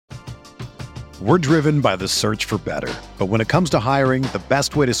We're driven by the search for better. But when it comes to hiring, the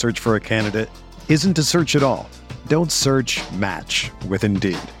best way to search for a candidate isn't to search at all. Don't search, match with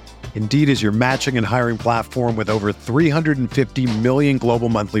Indeed. Indeed is your matching and hiring platform with over 350 million global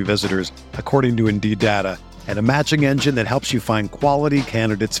monthly visitors, according to Indeed data, and a matching engine that helps you find quality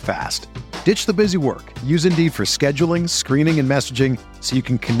candidates fast. Ditch the busy work. Use Indeed for scheduling, screening, and messaging so you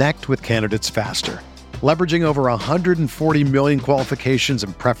can connect with candidates faster. Leveraging over 140 million qualifications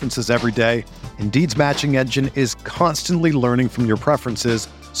and preferences every day, Indeed's matching engine is constantly learning from your preferences,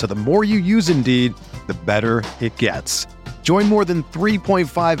 so the more you use Indeed, the better it gets. Join more than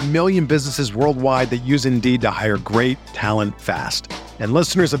 3.5 million businesses worldwide that use Indeed to hire great talent fast. And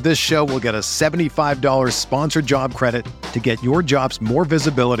listeners of this show will get a $75 sponsored job credit to get your jobs more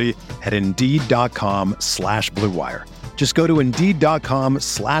visibility at Indeed.com/Blue Wire. Just go to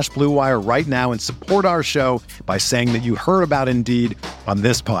Indeed.com/Blue Wire right now and support our show by saying that you heard about Indeed on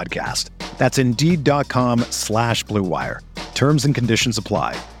this podcast. That's Indeed.com/Blue Wire. Terms and conditions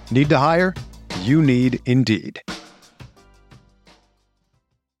apply. Need to hire? You need Indeed.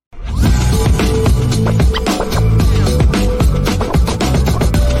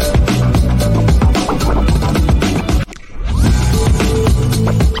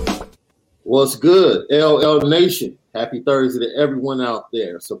 What's good, LL Nation? Happy Thursday to everyone out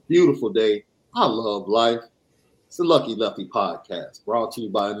there. It's a beautiful day. I love life. It's the Lucky Lefty podcast, brought to you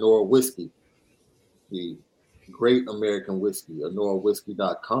by Anora Whiskey, the great American whiskey,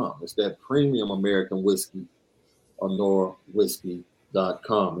 AnoraWhiskey.com. It's that premium American whiskey,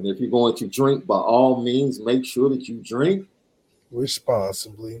 AnoraWhiskey.com. And if you're going to drink, by all means, make sure that you drink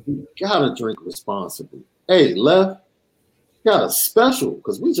responsibly. You gotta drink responsibly. Hey, Left, got a special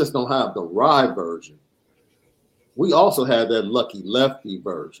because we just don't have the rye version. We also have that Lucky Lefty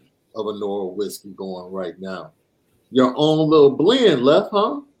version of Anora Whiskey going right now. Your own little blend, Left,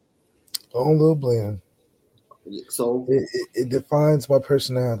 huh? Own little blend. So it defines my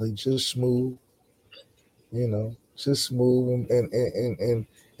personality. Just smooth, just smooth and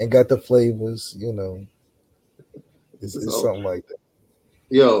got the flavors. It's something like that.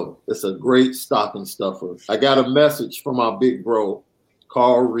 Yo, it's a great stocking stuffer. I got a message from our big bro,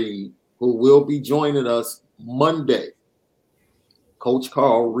 Carl Reed, who will be joining us Monday. Coach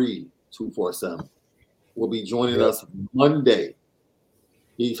Carl Reed, 247, will be joining us Monday.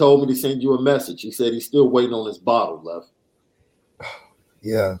 He told me to send you a message. He said he's still waiting on his bottle, Left.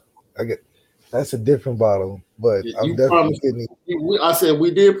 Yeah, that's a different bottle, but I'm definitely getting it. I said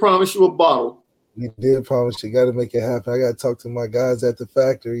we did promise you a bottle. We did promise you. Got to make it happen. I got to talk to my guys at the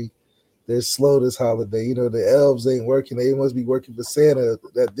factory. They're slow this holiday. The elves ain't working. They must be working for Santa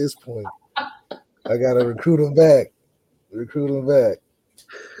at this point. I got to recruit them back. You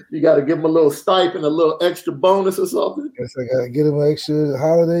got to give them a little stipend, a little extra bonus or something. Yes, I got to get them an extra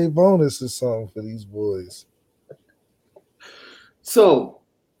holiday bonus or something for these boys. So,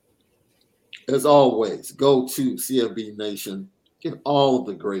 as always, go to CFB Nation. Get all of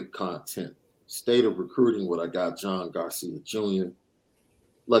the great content. State of Recruiting with our guy John Garcia Jr.,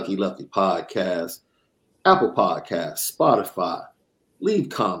 Lucky Lefty Podcast, Apple Podcasts, Spotify. Leave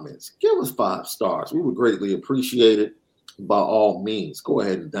comments. Give us 5 stars. We would greatly appreciate it. By all means, go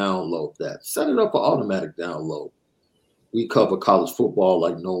ahead and download that. Set it up for automatic download. We cover college football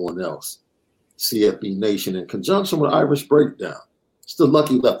like no one else. CFB Nation in conjunction with Irish Breakdown. It's the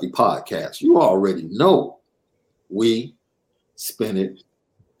Lucky Lefty Podcast. You already know we spin it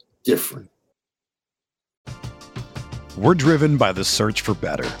different. We're driven by the search for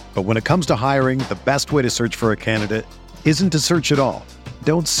better. But when it comes to hiring, the best way to search for a candidate isn't to search at all.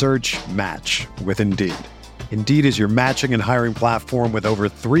 Don't search, match with Indeed. Indeed is your matching and hiring platform with over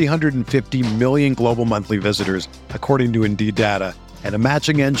 350 million global monthly visitors, according to Indeed data, and a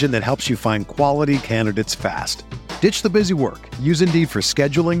matching engine that helps you find quality candidates fast. Ditch the busy work. Use Indeed for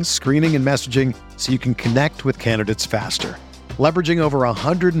scheduling, screening, and messaging so you can connect with candidates faster. Leveraging over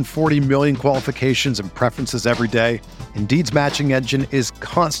 140 million qualifications and preferences every day, Indeed's matching engine is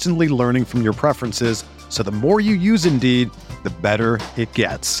constantly learning from your preferences, so the more you use Indeed, the better it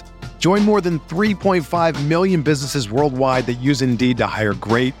gets. Join more than 3.5 million businesses worldwide that use Indeed to hire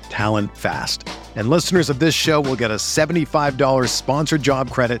great talent fast. And listeners of this show will get a $75 sponsored job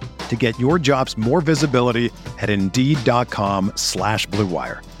credit to get your jobs more visibility at Indeed.com/Blue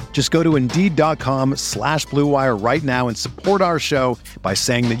Wire. Just go to Indeed.com/Blue Wire right now and support our show by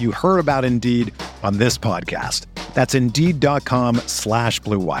saying that you heard about Indeed on this podcast. That's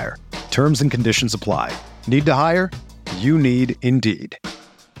Indeed.com/Blue Wire. Terms and conditions apply. Need to hire? You need Indeed.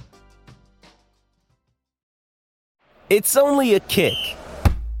 It's only a kick,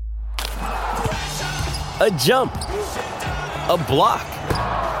 a jump, a block.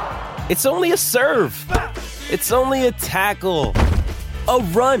 It's only a serve. It's only a tackle. A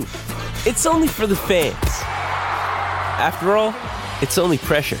run. It's only for the fans. After all, it's only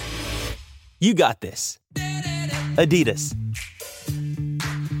pressure. You got this. Adidas.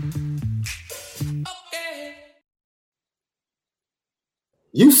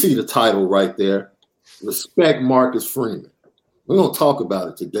 You see the title right there. Respect Marcus Freeman. We're going to talk about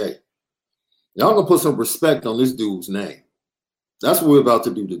it today. Y'all going to put some respect on this dude's name. That's what we're about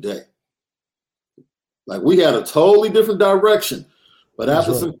to do today. Like, we had a totally different direction. But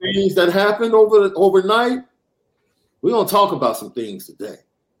after some things that happened overnight, we're going to talk about some things today.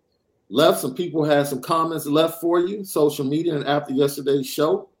 Some people had some comments left for you, social media, and after yesterday's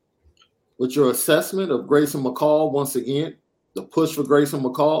show, with your assessment of Grayson McCall once again. The push for Grayson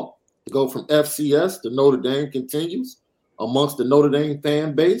McCall to go from FCS to Notre Dame continues amongst the Notre Dame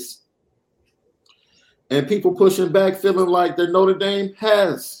fan base. And people pushing back, feeling like that Notre Dame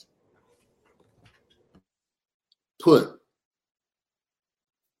has put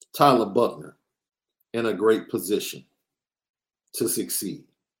Tyler Buchner in a great position to succeed.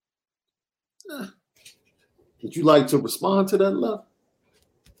 Would you like to respond to that, Love?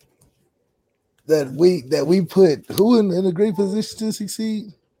 That we put who in a great position to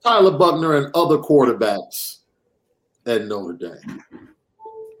succeed? Tyler Buchner and other quarterbacks at Notre Dame.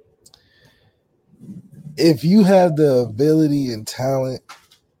 If you have the ability and talent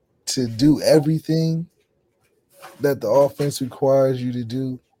to do everything that the offense requires you to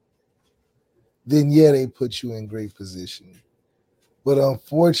do, then yeah, they put you in great position. But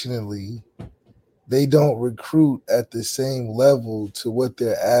unfortunately, they don't recruit at the same level to what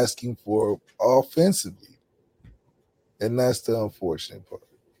they're asking for offensively. And that's the unfortunate part.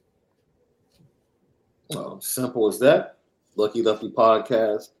 Simple as that. Lucky Lefty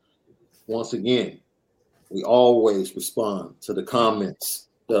Podcast. Once again, we always respond to the comments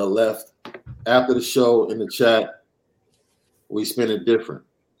that are left after the show in the chat. We spin it different.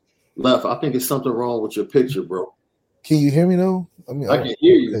 Left, I think it's something wrong with your picture, bro. Can you hear me though? I can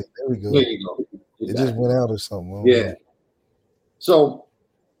hear you. Okay, there we go. There you go. It just went out or something. Yeah. So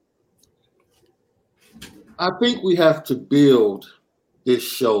I think we have to build this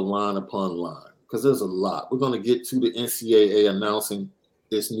show line upon line because there's a lot. We're going to get to the NCAA announcing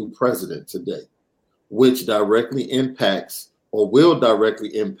this new president today, which directly impacts or will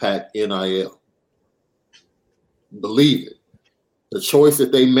directly impact NIL. Believe it. The choice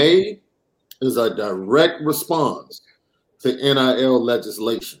that they made is a direct response to NIL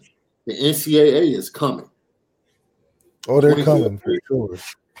legislation. The NCAA is coming. Oh, they're coming for sure.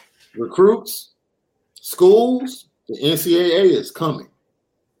 Recruits, schools, the NCAA is coming.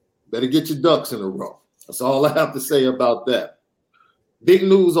 Better get your ducks in a row. That's all I have to say about that. Big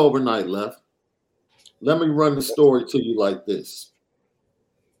news overnight, Left. Let me run the story to you like this.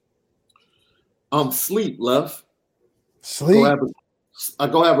 I'm sleep, Left. Sleep? I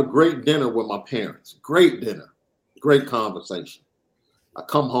go have a great dinner with my parents. Great dinner. Great conversation. I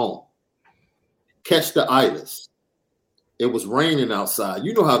come home. Catch the itis. It was raining outside.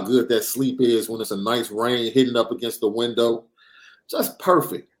 You know how good that sleep is when it's a nice rain hitting up against the window. Just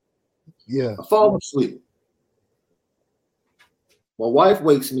perfect. Yeah. I fall asleep. My wife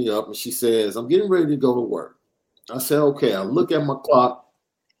wakes me up and she says, I'm getting ready to go to work. I said, okay. I look at my clock.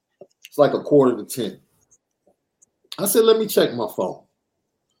 It's like 9:45. I said, let me check my phone.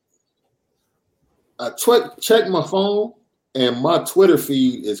 I check my phone and my Twitter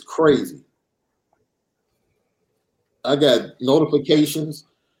feed is crazy. I got notifications,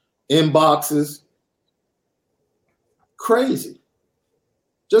 inboxes. Crazy.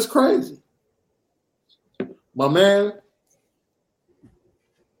 Just crazy. My man,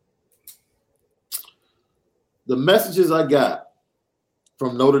 the messages I got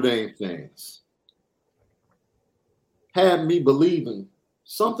from Notre Dame fans had me believing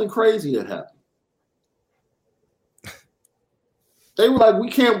something crazy had happened. They were like, we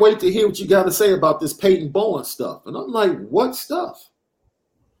can't wait to hear what you got to say about this Peyton Bowen stuff. And I'm like, what stuff?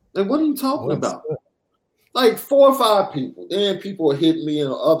 Like, what are you talking about? Stuff? Like 4 or 5 people. Then people are hitting me in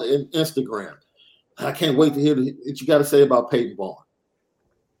Instagram. I can't wait to hear what you got to say about Peyton Bowen.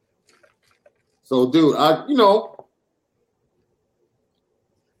 So, dude, I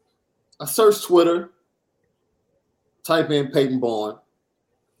search Twitter, type in Peyton Bowen,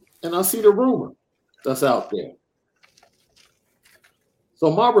 and I see the rumor that's out there. So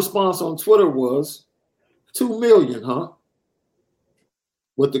my response on Twitter was 2 million, huh?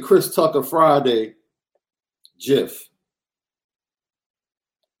 With the Chris Tucker Friday GIF.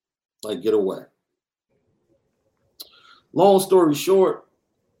 Like, get away. Long story short,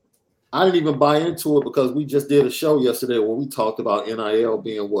 I didn't even buy into it because we just did a show yesterday where we talked about NIL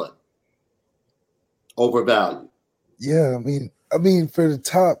being what? overvalued. Yeah, I mean, for the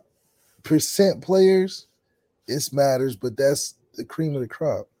top percent players, it matters, but that's the cream of the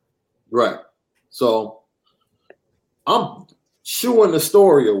crop. Right. So I'm shooing the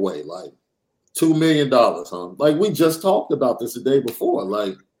story away, like $2 million, huh? Like we just talked about this the day before.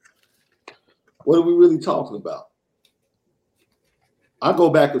 Like, what are we really talking about? I go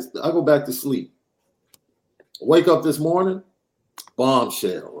back to sleep. Wake up this morning,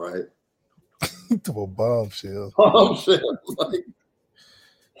 bombshell, right? Bombshell. Bombshell. Like,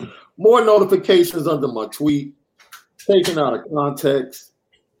 more notifications under my tweet, taken out of context.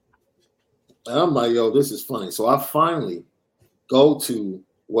 And I'm like, yo, this is funny. So I finally go to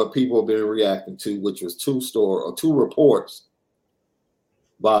what people have been reacting to, which was two reports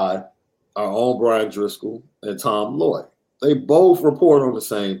by our own Brian Driscoll and Tom Lloyd. They both report on the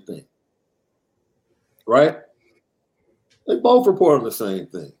same thing, right? They both report on the same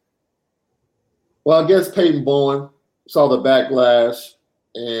thing. Well, I guess Peyton Bowen saw the backlash,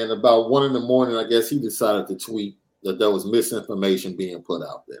 and about 1 a.m, I guess he decided to tweet that there was misinformation being put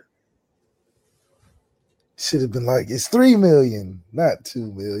out there. Should have been like, it's 3 million, not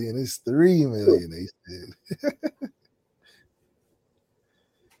 2 million. It's 3 million, they said.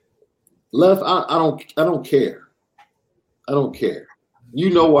 Left, I don't care. I don't care. You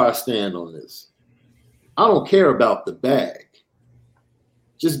know where I stand on this. I don't care about the bag.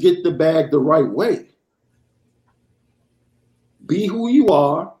 Just get the bag the right way. Be who you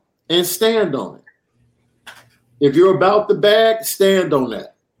are and stand on it. If you're about the bag, stand on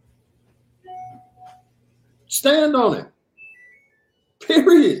that. Stand on it.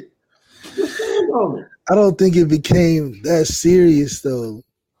 Period. Just stand on it. I don't think it became that serious, though,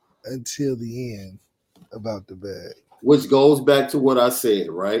 until the end about the bag. Which goes back to what I said,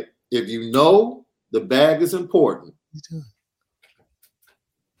 right? If you know the bag is important,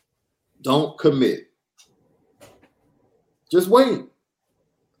 don't commit. Just wait.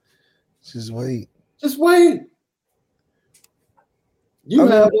 Just wait. Just wait. You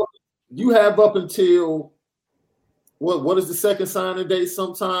have up until what is the second signing date?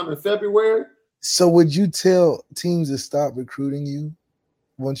 Sometime in February. So would you tell teams to stop recruiting you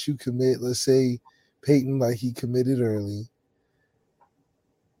once you commit? Let's say Peyton, like he committed early.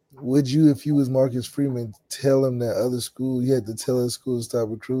 Would you, if you was Marcus Freeman, tell him that other school, you had to tell other school to stop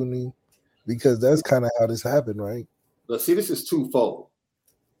recruiting you? Because that's kind of how this happened, right? But see, this is twofold.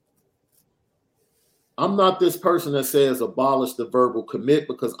 I'm not this person that says abolish the verbal commit,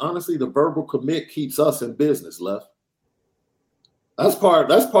 because honestly, the verbal commit keeps us in business, Left. That's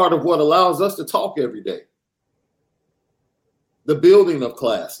part of what allows us to talk every day. The building of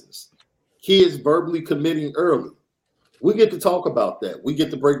classes, kids verbally committing early. We get to talk about that. We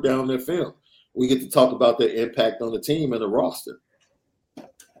get to break down their film. We get to talk about their impact on the team and the roster.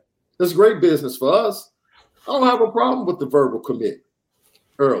 That's great business for us. I don't have a problem with the verbal commit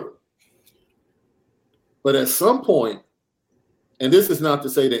early. But at some point, and this is not to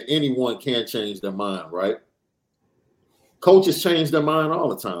say that anyone can change their mind, right? Coaches change their mind all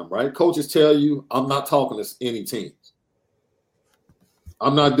the time, right? Coaches tell you, I'm not talking to any teams.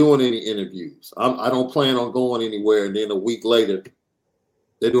 I'm not doing any interviews. I don't plan on going anywhere. And then a week later,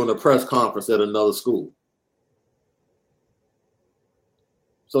 they're doing a press conference at another school.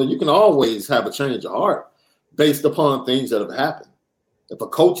 So you can always have a change of heart based upon things that have happened. If a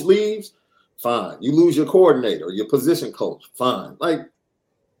coach leaves, fine. You lose your coordinator or your position coach, fine. Like,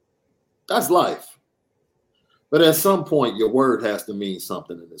 that's life. But at some point, your word has to mean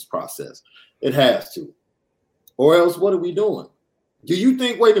something in this process. It has to. Or else, what are we doing? Do you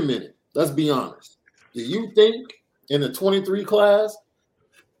think, wait a minute, let's be honest. Do you think in the 23 class,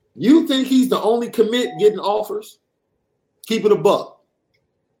 you think he's the only commit getting offers? Keep it a buck.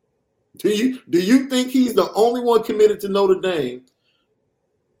 Do you think he's the only one committed to Notre Dame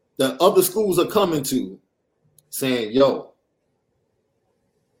that other schools are coming to saying, yo,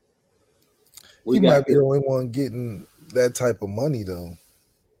 he might be the only one getting that type of money, though.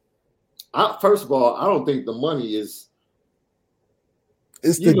 First of all, I don't think the money is.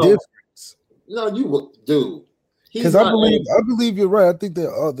 It's the difference. No, you dude. Because I believe you're right. I think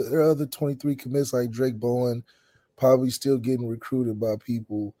there are other 23 commits like Drake Bowen probably still getting recruited by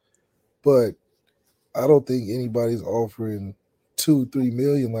people, but I don't think anybody's offering 2-3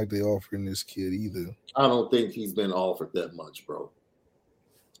 million like they offering this kid either. I don't think he's been offered that much, bro.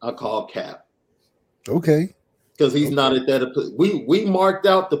 I call cap. Okay. Because he's not at that. We marked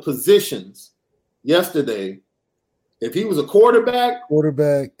out the positions yesterday. If he was a quarterback,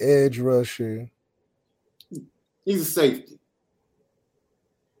 edge rusher, he's a safety.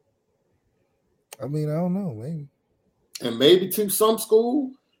 I mean, I don't know, maybe. And maybe to some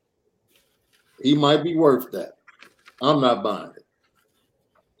school, He might be worth that. I'm not buying it.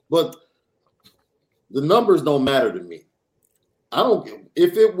 But the numbers don't matter to me.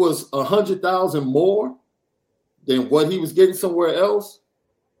 If it was 100,000 more than what he was getting somewhere else,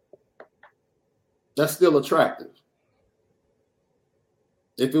 that's still attractive.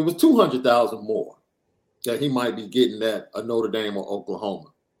 If it was 200,000 more that he might be getting at a Notre Dame or Oklahoma,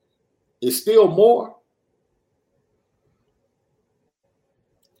 it's still more.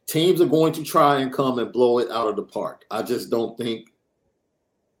 Teams are going to try and come and blow it out of the park. I just don't think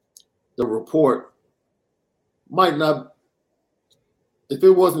the report might not. If it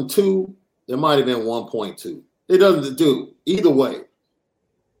wasn't 2, it might have been 1.2. It doesn't do either way.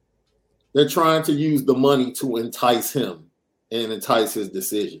 They're trying to use the money to entice him and entice his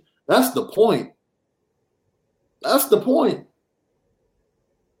decision. That's the point. That's the point.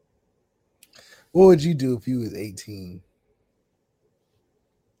 What would you do if you was 18?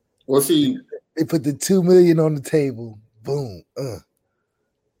 Well, see, they put the $2 million on the table. Boom.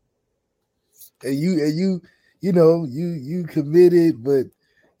 And you committed, but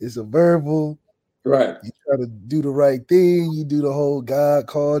it's a verbal. Right. You try to do the right thing. You do the whole God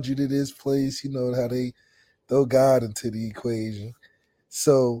called you to this place. You know how they throw God into the equation.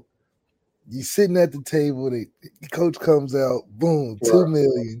 So you sitting at the table. The coach comes out. Boom. Right. $2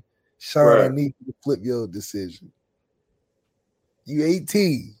 million. Sean, right. I need you to flip your decision. You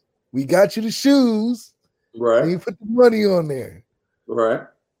 18. We got you the shoes. Right. And you put the money on there. Right.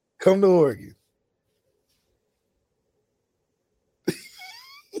 Come to Oregon.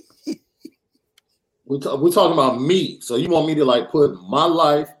 We're talking about me. So you want me to like put my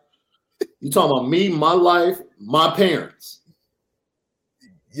life, you talking about me, my life, my parents.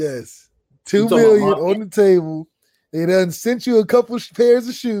 Yes. $2 million on the table. They done sent you a couple pairs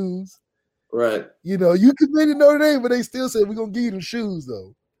of shoes. Right. You know, you committed Notre Dame, but they still said we're gonna give you the shoes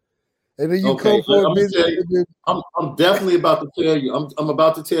though. And then you come for a visit. I'm definitely about to tell you. I'm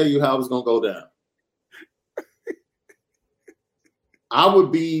about to tell you how it's gonna go down. I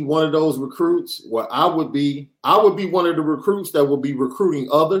would be one of those recruits where I would be one of the recruits that would be recruiting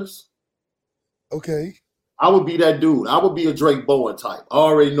others. Okay. I would be that dude. I would be a Drake Bowen type. I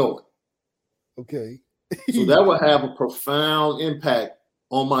already know it. Okay. So that would have a profound impact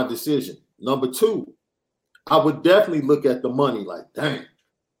on my decision. Number 2, I would definitely look at the money like, dang,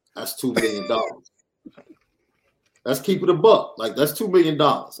 that's $2 million. Let's keep it a buck. Like, that's $2 million.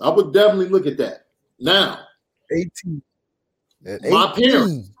 I would definitely look at that. Now, 18. My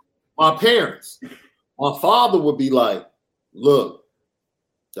parents, my father would be like, look,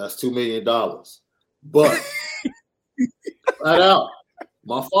 that's $2 million. But right out,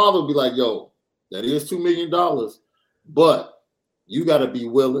 my father would be like, yo, that is $2 million. But you got to be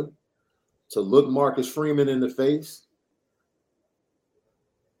willing to look Marcus Freeman in the face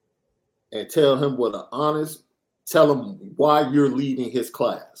and tell him tell him why you're leaving his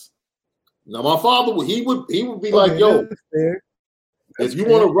class. Now, my father, he would be like, yo, if you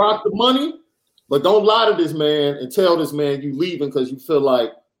want to rock the money, but don't lie to this man and tell this man you leaving because you feel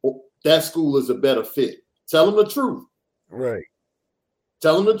like that school is a better fit. Tell him the truth. Right.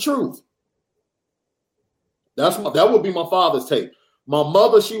 Tell him the truth. That would be my father's take. My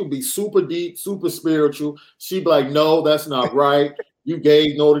mother, she would be super deep, super spiritual. She'd be like, no, that's not right. You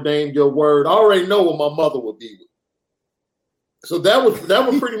gave Notre Dame your word. I already know what my mother would be with. So that would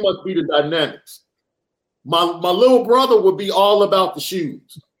pretty much be the dynamics. My little brother would be all about the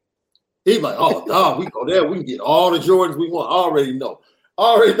shoes. He's like, oh, God, we go there. We can get all the Jordans we want. I already know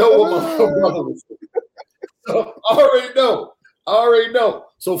what my little brother would say. So I already know.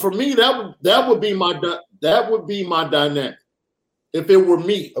 So for me, that would be my dynamic if it were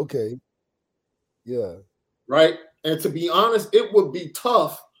me. Okay. Yeah. Right. And to be honest, it would be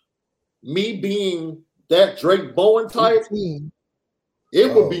tough. Me being that Drake Bowen type,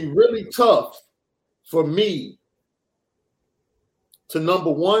 it would be really tough for me to,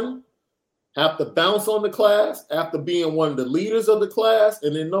 number 1, have to bounce on the class after being one of the leaders of the class.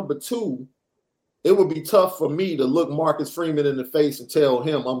 And then number 2, it would be tough for me to look Marcus Freeman in the face and tell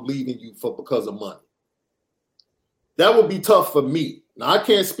him I'm leaving you because of money. That would be tough for me. Now, I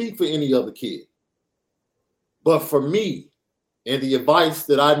can't speak for any other kid. But for me, and the advice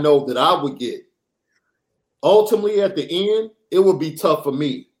that I know that I would get, ultimately at the end, it would be tough for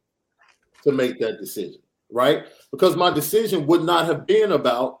me to make that decision, right? Because my decision would not have been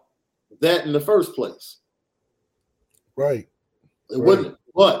about that in the first place. Right. It wouldn't.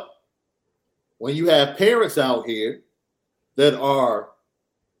 But when you have parents out here that are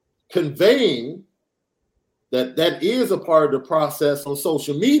conveying that is a part of the process on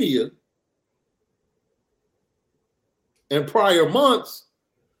social media in prior months,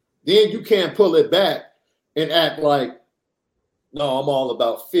 then you can't pull it back and act like, no, I'm all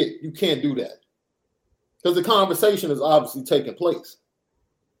about fit. You can't do that. Because the conversation is obviously taking place.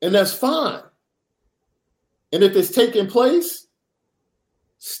 And that's fine. And if it's taking place,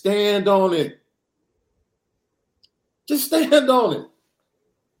 stand on it. Just stand on it.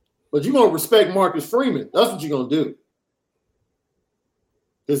 But you're going to respect Marcus Freeman. That's what you're going to do.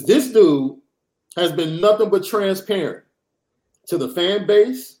 Because this dude has been nothing but transparent to the fan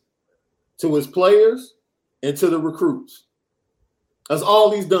base, to his players, and to the recruits. That's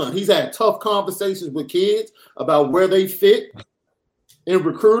all he's done. He's had tough conversations with kids about where they fit in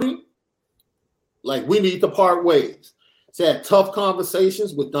recruiting. Like, we need to part ways. He's had tough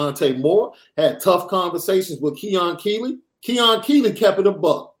conversations with Dante Moore, had tough conversations with Keon Keeley. Keon Keeley kept it a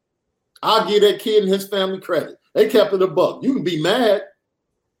buck. I'll give that kid and his family credit. They kept it a buck. You can be mad.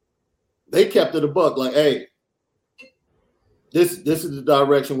 They kept it a buck. Like, hey, this is the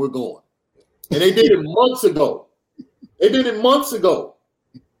direction we're going. And they did it months ago.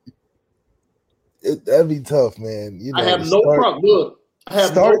 That'd be tough, man. You know, I have no problem. Look, I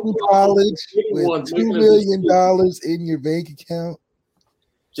have starting no college with $2 million in your bank account.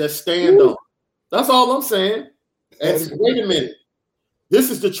 Just stand on. That's all I'm saying. And wait a minute. This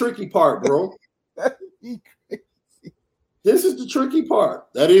is the tricky part, bro. That'd be crazy. This is the tricky part.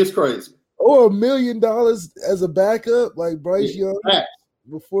 That is crazy. Or $1 million as a backup, like Bryce Young, Facts.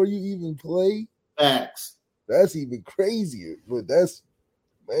 before you even play. Facts. That's even crazier. But that's,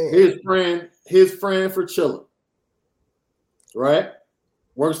 man. His friend for chilling. Right?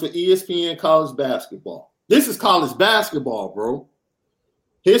 Works for ESPN college basketball. This is college basketball, bro.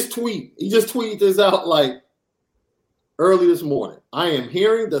 His tweet, he just tweeted this out like early this morning. I am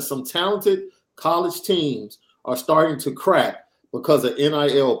hearing that some talented college teams are starting to crack because of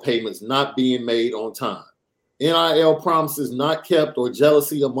NIL payments not being made on time. NIL promises not kept or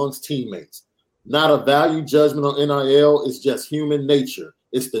jealousy amongst teammates. Not a value judgment on NIL. It's just human nature.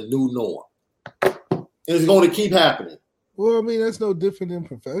 It's the new norm. And it's going to keep happening. Well, I mean, that's no different than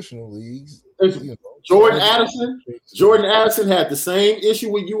professional leagues. Jordan Addison had the same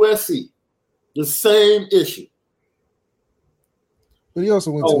issue with USC. The same issue. But he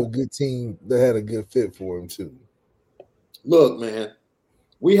also went to a good team that had a good fit for him, too. Look, man,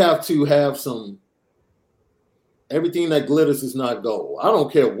 we have to have everything that glitters is not gold. I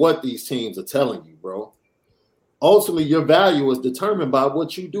don't care what these teams are telling you, bro. Ultimately, your value is determined by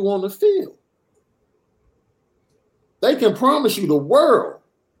what you do on the field. They can promise you the world.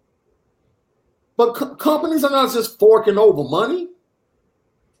 But companies are not just forking over money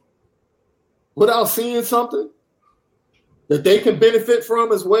without seeing something that they can benefit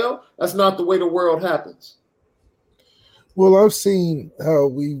from as well. That's not the way the world happens. Well, I've seen how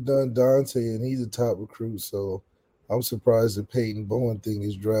we've done Dante, and he's a top recruit, so I'm surprised the Peyton Bowen thing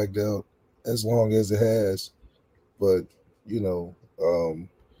is dragged out as long as it has. But,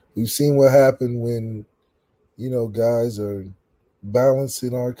 we've seen what happened when, guys are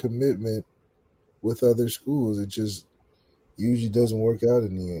balancing our commitment with other schools. It just usually doesn't work out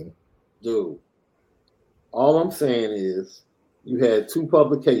in the end. Dude, all I'm saying is you had two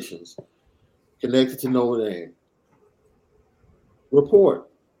publications connected to Notre Dame report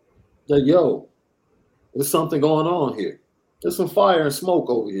that, there's something going on here. There's some fire and smoke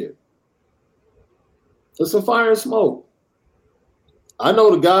over here. There's some fire and smoke. I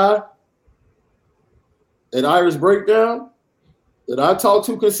know the guy at Irish Breakdown that I talk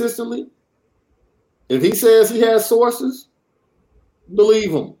to consistently. If he says he has sources,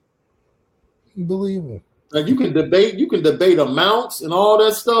 believe him. Believe him. Like, you can debate amounts and all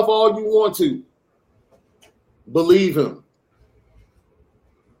that stuff all you want to. Believe him.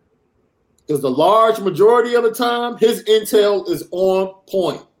 Because the large majority of the time, his intel is on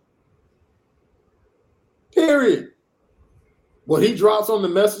point. Period. What he drops on the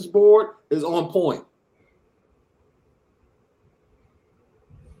message board is on point.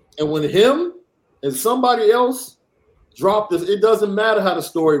 And when him and somebody else drop this, it doesn't matter how the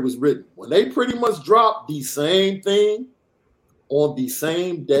story was written. When they pretty much drop the same thing on the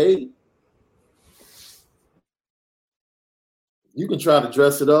same day, you can try to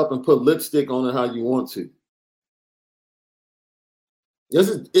dress it up and put lipstick on it how you want to. This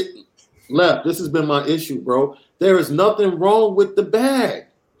is it. Left. This has been my issue, bro. There is nothing wrong with the bag.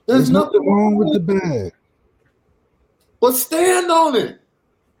 There's nothing wrong with the bag. But stand on it.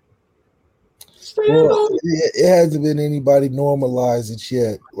 It hasn't been anybody normalize it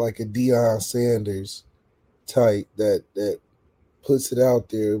yet, like a Deion Sanders type that puts it out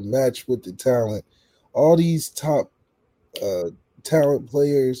there, match with the talent. All these top talent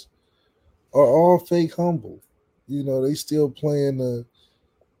players are all fake humble. They still playing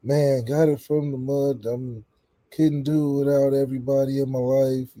Man, got it from the mud. Couldn't do it without everybody in my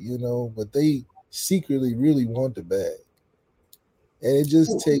life, but they secretly really want the bag. And it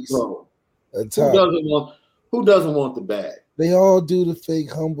just takes a time. Who doesn't want the bag? They all do the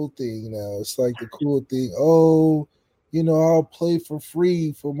fake humble thing now. It's like the cool thing. Oh, I'll play for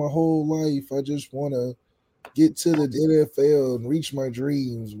free for my whole life. I just want to get to the NFL and reach my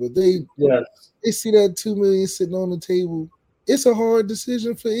dreams. But they see that $2 million sitting on the table. It's a hard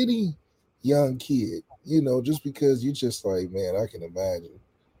decision for any young kid, just because you're just like, man, I can imagine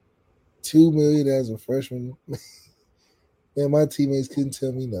 $2 million as a freshman. Man, my teammates couldn't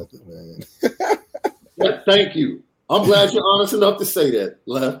tell me nothing, man. Yeah, thank you. I'm glad you're honest enough to say that,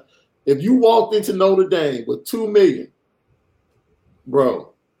 Left. If you walked into Notre Dame with $2 million,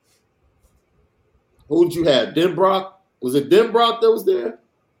 bro, who did you have? Denbrock? Was it Denbrock that was there?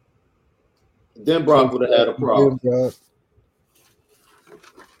 Denbrock would have had a problem.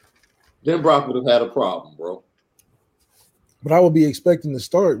 Denbrock would have had a problem, bro. But I would be expecting to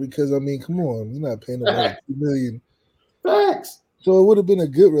start because, come on, you're not paying them $2 million. Facts. So it would have been a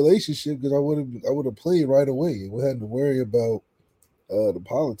good relationship because I would have played right away. We hadn't to worry about the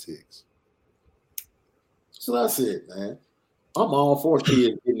politics. So that's it, man. I'm all for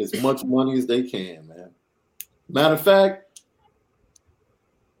kids getting as much money as they can, man. Matter of fact,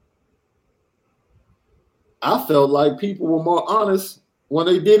 I felt like people were more honest when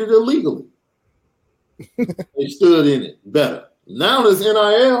they did it illegally. They stood in it better. Now there's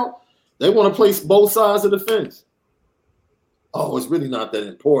NIL. They want to place both sides of the fence. Oh, it's really not that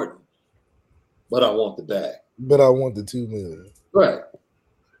important, but I want the bag. But I want the $2 million. Right.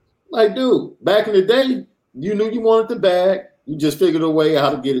 Like, dude, back in the day, you knew you wanted the bag. You just figured a way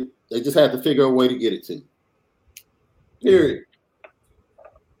how to get it. They just had to figure a way to get it to you. Period.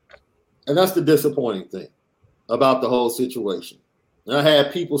 And that's the disappointing thing about the whole situation. And I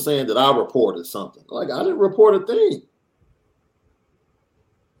had people saying that I reported something. Like, I didn't report a thing.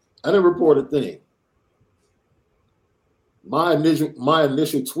 My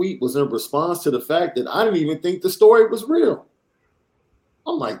initial tweet was in response to the fact that I didn't even think the story was real.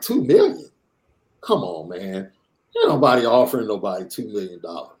 I'm like, $2 million? Come on, man. Ain't nobody offering nobody $2 million.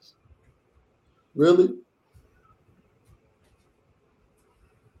 Really?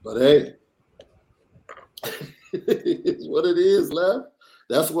 But hey, it's what it is, Left.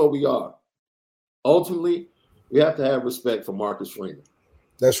 That's what we are. Ultimately, we have to have respect for Marcus Freeman.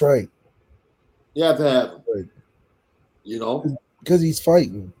 That's right. You have to have him. Right. Because he's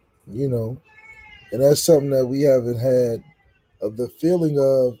fighting, and that's something that we haven't had of the feeling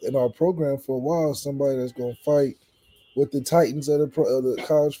of in our program for a while. Somebody that's going to fight with the Titans of the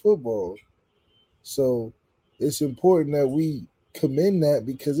college football. So it's important that we commend that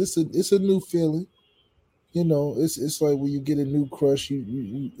because it's a new feeling. It's like when you get a new crush,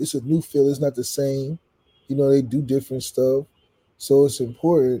 it's a new feeling. It's not the same. They do different stuff. So it's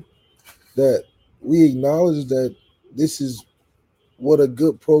important that we acknowledge that this is what a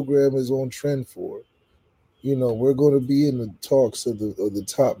good program is on trend for. We're going to be in the talks of the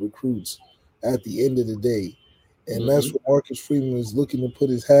top recruits at the end of the day. And that's what Marcus Freeman is looking to put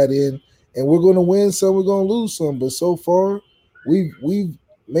his hat in. And we're going to win some, we're going to lose some. But so far, we've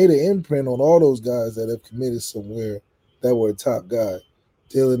made an imprint on all those guys that have committed somewhere that were a top guy.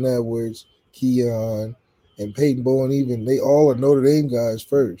 Dylan Edwards, Keon, and Peyton Bowen even, they all are Notre Dame guys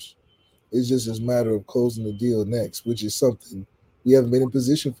first. It's just a matter of closing the deal next, which is something we haven't been in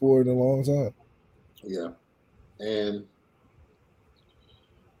position for in a long time. Yeah. And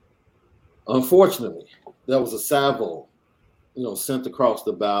unfortunately, there was a salvo, sent across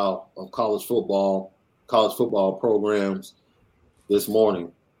the bow of college football programs this morning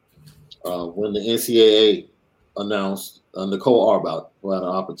when the NCAA announced Nicole Arbout, who I had an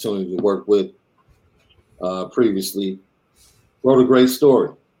opportunity to work with previously, wrote a great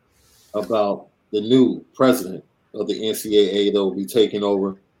story about the new president of the NCAA that will be taking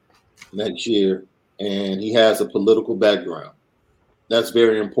over next year, and he has a political background. That's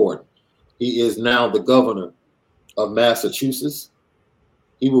very important. He is now the governor of Massachusetts.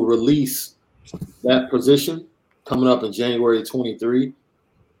 He will release that position coming up in January 23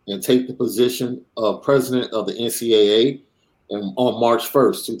 and take the position of president of the NCAA on March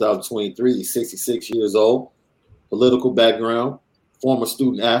 1st, 2023. He's 66 years old, political background, former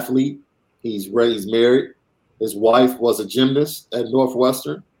student athlete. He's married. His wife was a gymnast at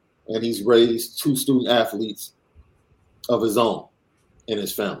Northwestern, and he's raised 2 student athletes of his own in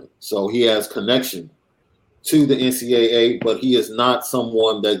his family. So he has connection to the NCAA, but he is not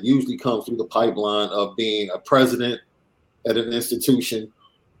someone that usually comes through the pipeline of being a president at an institution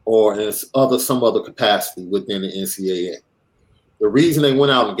or in some other capacity within the NCAA. The reason they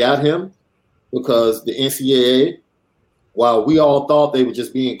went out and got him, because the NCAA, while we all thought they were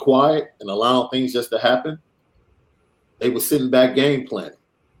just being quiet and allowing things just to happen, they were sitting back game planning.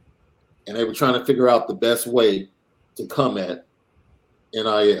 And they were trying to figure out the best way to come at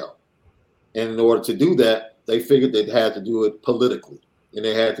NIL. And in order to do that, they figured they had to do it politically. And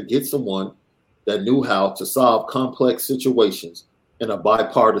they had to get someone that knew how to solve complex situations in a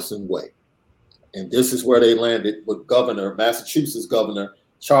bipartisan way. And this is where they landed with Massachusetts Governor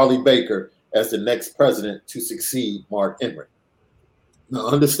Charlie Baker as the next president to succeed Mark Emmert. Now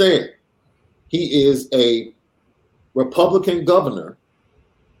understand, he is a Republican governor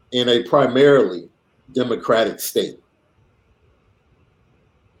in a primarily Democratic state.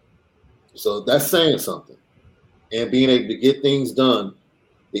 So that's saying something. And being able to get things done,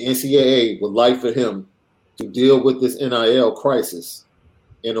 the NCAA would like for him to deal with this NIL crisis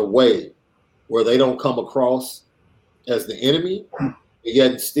in a way where they don't come across as the enemy, but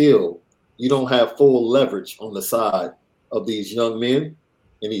yet still you don't have full leverage on the side of these young men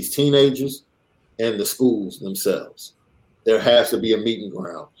and these teenagers and the schools themselves. There has to be a meeting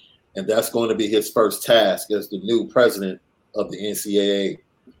ground. And that's going to be his first task as the new president of the NCAA,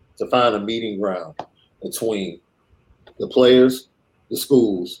 to find a meeting ground between the players, the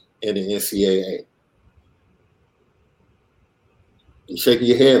schools, and the NCAA. You're shaking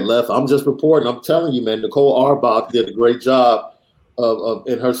your head, Left. I'm just reporting. I'm telling you, man, Nicole Auerbach did a great job of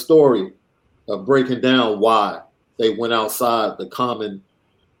in her story of breaking down why they went outside the common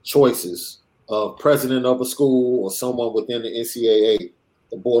choices of president of a school or someone within the NCAA,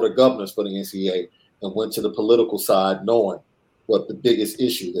 the board of governors for the NCAA, and went to the political side knowing what the biggest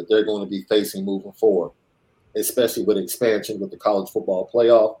issue that they're going to be facing moving forward, especially with expansion with the college football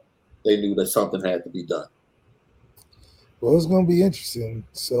playoff. They knew that something had to be done. Well, it's going to be interesting.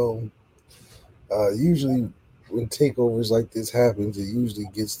 So usually when takeovers like this happens, it usually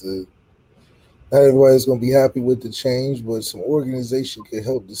gets not everybody's going to be happy with the change, but some organization can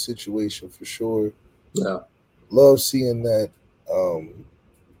help the situation for sure. Yeah. Love seeing that.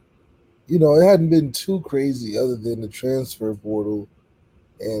 It hadn't been too crazy other than the transfer portal.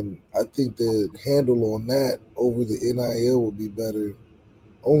 And I think the handle on that over the NIL would be better,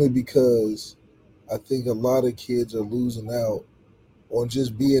 only because I think a lot of kids are losing out on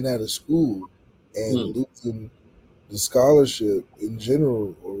just being at a school and losing the scholarship in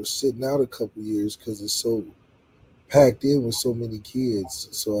general, or sitting out a couple years because it's so packed in with so many kids.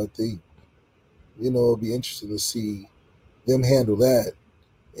 So I think, it'll be interesting to see them handle that.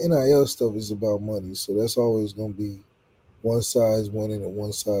 NIL stuff is about money, so that's always going to be one side's winning and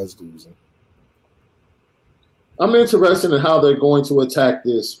one side's losing. I'm interested in how they're going to attack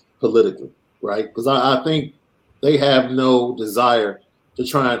this politically, right? Because I think they have no desire to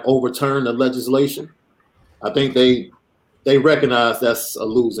try and overturn the legislation. I think they recognize that's a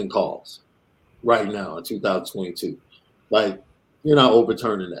losing cause right now in 2022. Like, you're not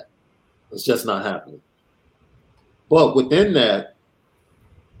overturning that. It's just not happening. But within that,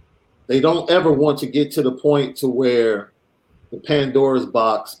 they don't ever want to get to the point to where the Pandora's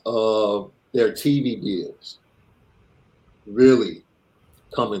box of their TV deals really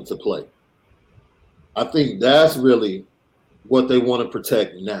come into play. I think that's really what they want to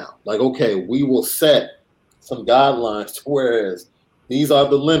protect now. Like, okay, we will set some guidelines to whereas these are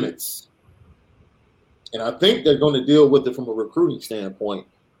the limits. And I think they're going to deal with it from a recruiting standpoint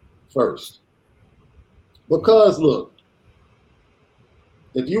first. Because look,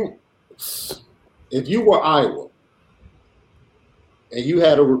 if you were Iowa and you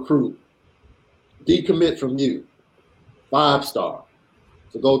had a recruit decommit from you, 5-star,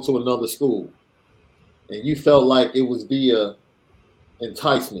 to go to another school, and you felt like it was via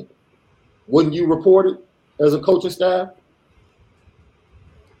enticement, wouldn't you report it as a coaching staff?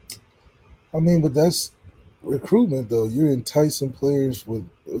 I mean, but that's recruitment, though. You're enticing players with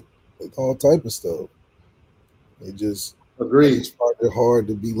all type of stuff. It just agreed. It's hard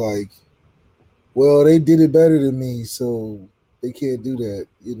to be like, well, they did it better than me, so they can't do that.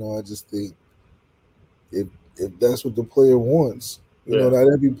 I just think if that's what the player wants, not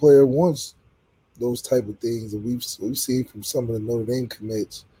every player wants those type of things, and we've seen from some of the Notre Dame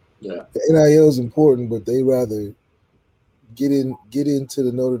commits. Yeah, the NIL is important, but they rather get into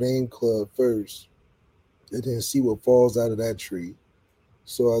the Notre Dame club first, and then see what falls out of that tree.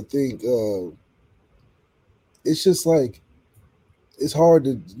 So I think it's just like it's hard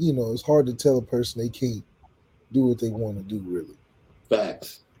to tell a person they can't do what they want to do. Really,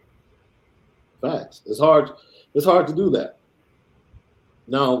 facts. It's hard to do that.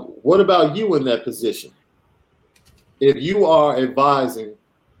 Now, what about you in that position? If you are advising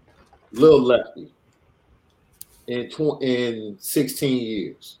Lil Lefty in 16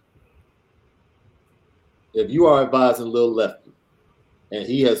 years. If you are advising Lil Lefty and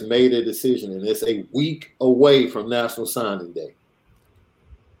he has made a decision and it's a week away from National Signing Day,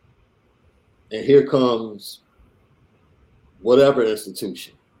 and here comes whatever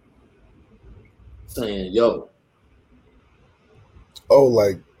institution saying, yo. Oh,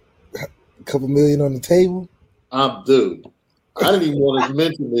 like a couple million on the table? Dude, I didn't even want to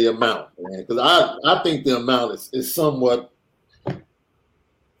mention the amount, man, because I think the amount is somewhat.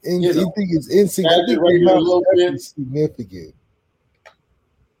 You think it's insignificant? It's significant.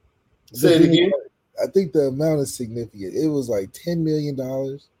 Say it again. I think the amount is significant. It was like $10 million.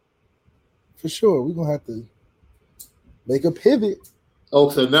 For sure. We're gonna have to make a pivot. Oh,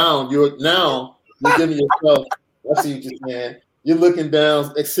 so now you're giving yourself, I see what you're saying. You're looking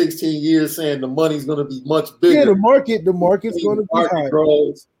down at 16 years saying the money's gonna be much bigger. Yeah, the market's gonna be higher.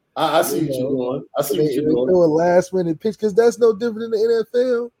 Grows. I see what you're doing. I see what you're doing. Throw a last minute pitch because that's no different in the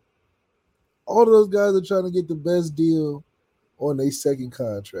NFL. All of those guys are trying to get the best deal on their second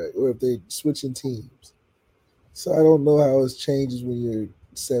contract, or if they're switching teams. So I don't know how it changes when you're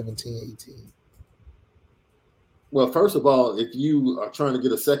 17, 18. Well, first of all, if you are trying to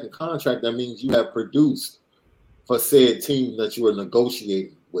get a second contract, that means you have produced for said team that you are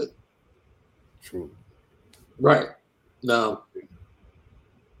negotiating with. True. Right. Now,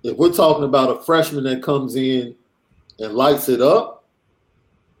 if we're talking about a freshman that comes in and lights it up,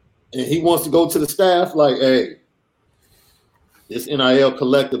 and he wants to go to the staff like, hey, this NIL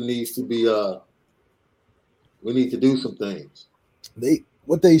collective needs to be, we need to do some things.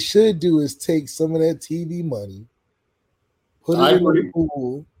 What they should do is take some of that TV money, put it in the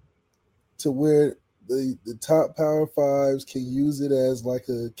pool to where the top Power Fives can use it as like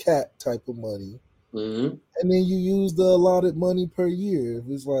a cap type of money. Mm-hmm. And then you use the allotted money per year. If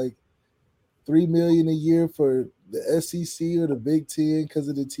it's like $3 million a year for the SEC or the Big Ten because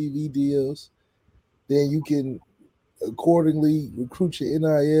of the TV deals, then you can accordingly recruit your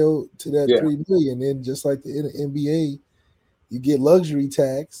NIL to that $3 million. And just like the NBA, you get luxury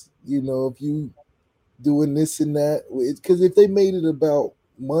tax. You know, if you doing this and that, because if they made it about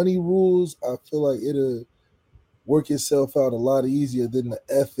money rules, I feel like it'll work itself out a lot easier than the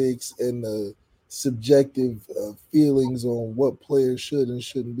ethics and the subjective feelings on what players should and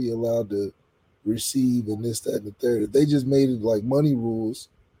shouldn't be allowed to receive and this, that, and the third. If they just made it like money rules,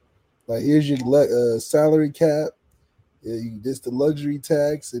 like here's your salary cap, this the luxury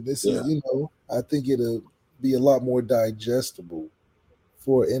tax, and this is, you know, I think it'll be a lot more digestible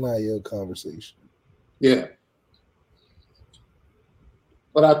for NIL conversation. Yeah.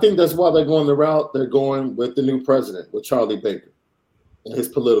 But I think that's why they're going the route they're going with the new president, with Charlie Baker and his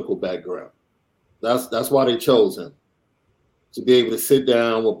political background. That's why they chose him, to be able to sit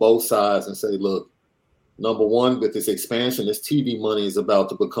down with both sides and say, look, number one, with this expansion, this TV money is about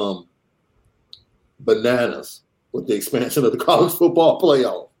to become bananas with the expansion of the college football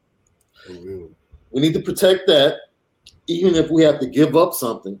playoff. Really? We need to protect that, even if we have to give up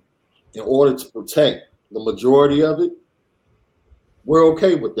something in order to protect the majority of it. We're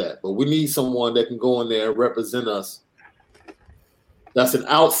okay with that, but we need someone that can go in there and represent us. That's an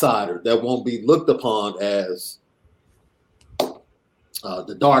outsider that won't be looked upon as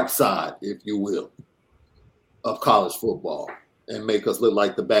the dark side, if you will, of college football and make us look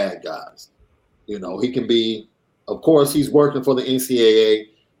like the bad guys. You know, he can be, of course, he's working for the NCAA,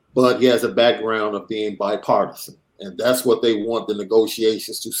 but he has a background of being bipartisan. And that's what they want the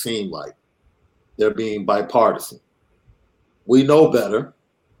negotiations to seem like. They're being bipartisan. We know better,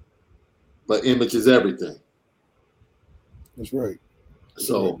 but image is everything. That's right.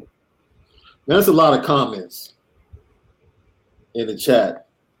 So there's a lot of comments in the chat.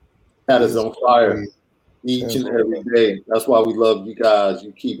 That is on fire each and every day. That's why we love you guys.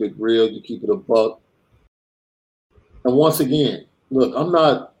 You keep it real. You keep it a buck. And once again, what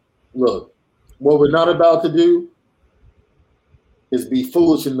we're not about to do is be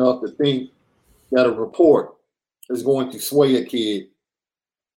foolish enough to think that a report is going to sway a kid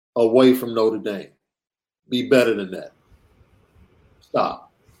away from Notre Dame. Be better than that.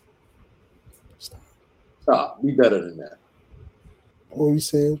 Stop. Be better than that. What were you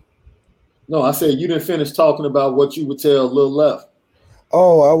saying? No, I said you didn't finish talking about what you would tell Lil Left.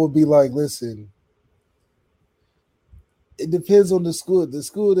 Oh, I would be like, listen, it depends on the school. The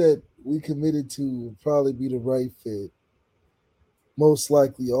school that we committed to would probably be the right fit. Most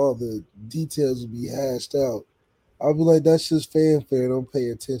likely all the details would be hashed out. I'll be like, that's just fanfare. Don't pay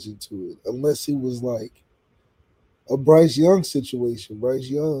attention to it. Unless it was like a Bryce Young situation. Bryce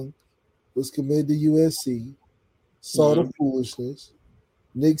Young was committed to USC, saw the foolishness,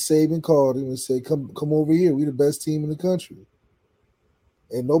 Nick Saban called him and said, come over here. We the best team in the country.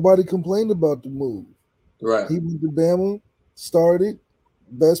 And nobody complained about the move. Right. He went to Bama, started,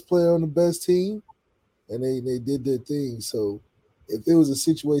 best player on the best team, and they did their thing. So if it was a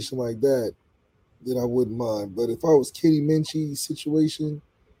situation like that, then I wouldn't mind. But if I was Kenny Minchie's situation,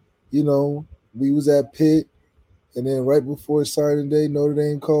 we was at Pitt, and then right before signing day, Notre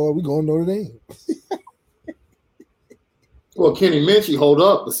Dame called, we going Notre Dame. Well, Kenny Minchie, hold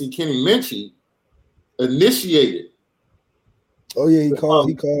up. But see, Kenny Minchie initiated. Oh, yeah, he called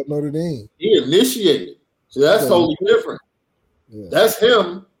Notre Dame. He initiated. So that's totally different. Yeah. That's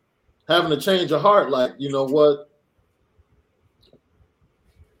him having a change of heart. Like, you know what?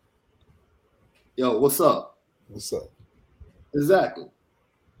 Yo, what's up? What's up? Exactly.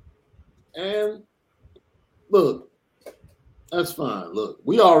 And look, that's fine. Look,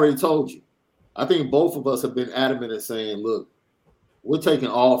 we already told you. I think both of us have been adamant in saying, look, we're taking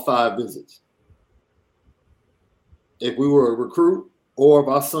all 5 visits. If we were a recruit, or if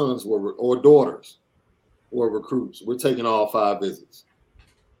our sons were or daughters were recruits, we're taking all 5 visits.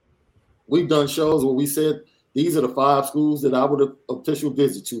 We've done shows where we said these are the 5 schools that I would have official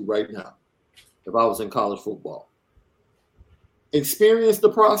visit to right now if I was in college football. Experience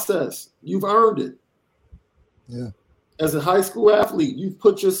the process. You've earned it. Yeah. As a high school athlete, you've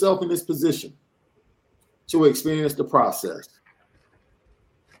put yourself in this position to experience the process.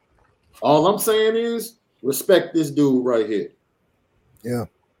 All I'm saying is respect this dude right here. Yeah.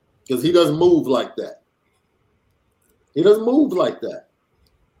 Because he doesn't move like that. He doesn't move like that.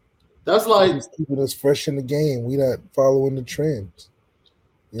 That's like he's keeping us fresh in the game. We not following the trends.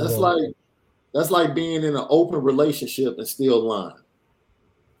 That's like being in an open relationship and still lying.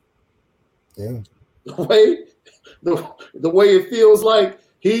 Yeah. The way it feels like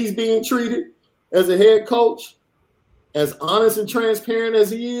he's being treated as a head coach, as honest and transparent as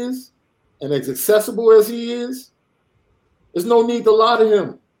he is, and as accessible as he is, there's no need to lie to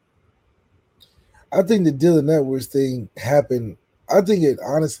him. I think the Dylan Edwards thing happened. I think it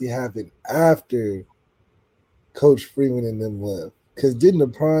honestly happened after Coach Freeman and them left. Because didn't the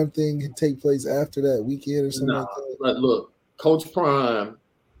Prime thing take place after that weekend or something like that? But look, Coach Prime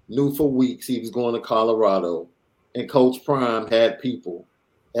knew for weeks he was going to Colorado, and Coach Prime had people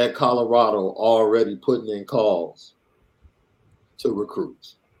at Colorado already putting in calls to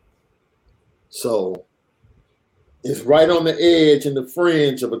recruits. So it's right on the edge and the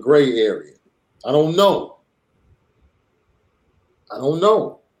fringe of a gray area. I don't know.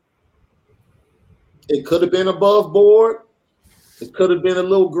 It could have been above board. It could have been a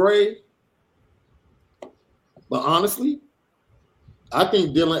little gray. But honestly, I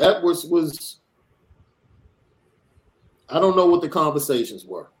think Dylan Edwards was, I don't know what the conversations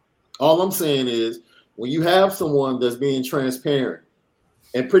were. All I'm saying is when you have someone that's being transparent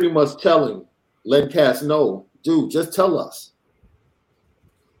and pretty much letting cats know, dude, just tell us.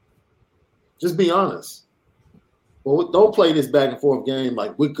 Just be honest. Well, don't play this back and forth game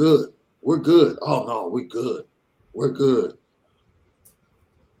like we're good. We're good. Oh, no, we're good. We're good.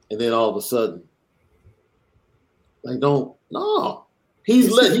 And then all of a sudden, like, he's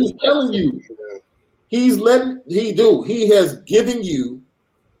telling you. He has given you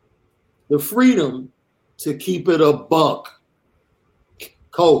the freedom to keep it a buck.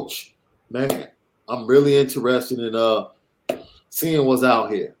 Coach, man, I'm really interested in seeing what's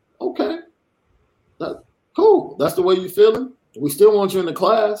out here. Okay. Cool. That's the way you feeling. We still want you in the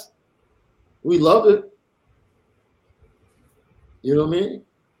class. We love it. You know what I mean?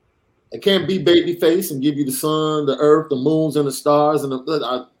 I can't be babyface and give you the sun, the earth, the moons, and the stars, and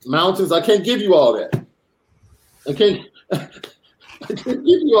the mountains. I can't give you all that. I can't give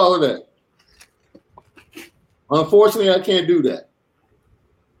you all of that. Unfortunately, I can't do that.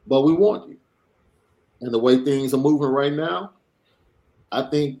 But we want you. And the way things are moving right now, I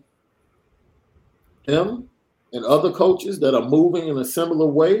think him and other coaches that are moving in a similar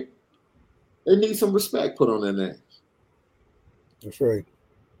way, they need some respect put on their names. That's right.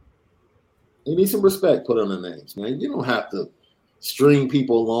 They need some respect put on their names, man. You don't have to string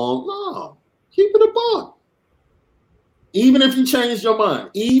people along. No, keep it a buck. Even if you changed your mind,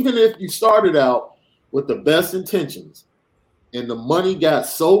 even if you started out with the best intentions and the money got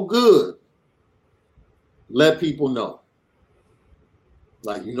so good, let people know.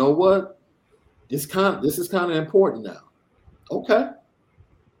 Like, you know what? This is kind of important now. Okay.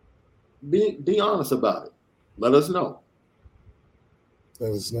 Be honest about it. Let us know.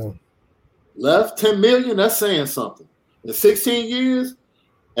 Let us know. Left $10 million, that's saying something. In 16 years,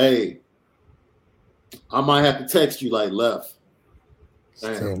 hey, I might have to text you like Left.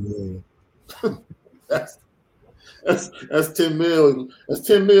 $10 million. That's 10 million. That's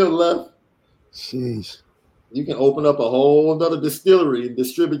 10 mil left. Jeez. You can open up a whole another distillery and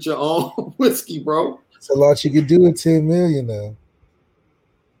distribute your own whiskey, bro. It's a lot you could do with 10 million now.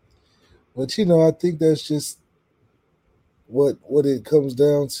 But I think that's just what it comes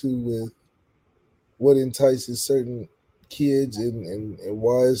down to with what entices certain kids and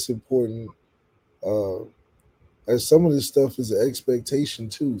why it's important. As some of this stuff is an expectation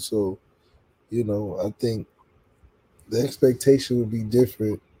too. So, I think the expectation would be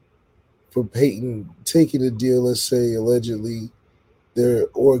different for Peyton taking a deal. Let's say allegedly, their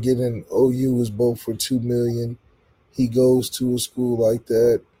Oregon and OU was both for $2 million. He goes to a school like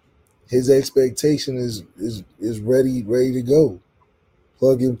that. His expectation is ready to go,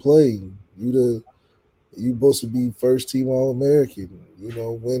 plug and play. You supposed to be first team All-American.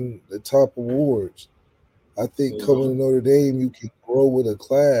 Win the top awards. I think coming to Notre Dame, you can grow with a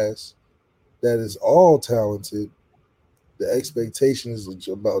class that is all talented. The expectation is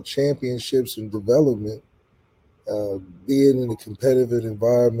about championships and development, being in a competitive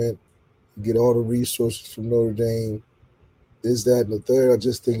environment, get all the resources from Notre Dame, this, that, and the third. I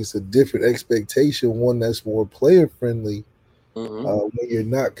just think it's a different expectation, one that's more player-friendly when you're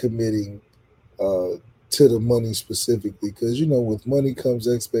not committing to the money specifically. Because, with money comes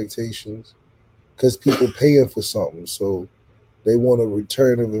expectations because people paying for something. So they want a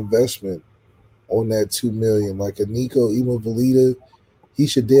return of investment on that $2 million. Like a Nico Imovalita, he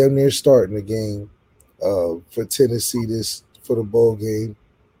should damn near start in the game for Tennessee for the bowl game.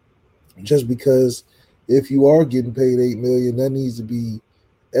 Just because if you are getting paid $8 million, that needs to be,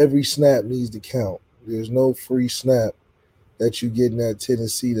 every snap needs to count. There's no free snap that you get in that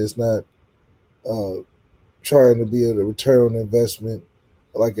Tennessee that's not trying to be a return on investment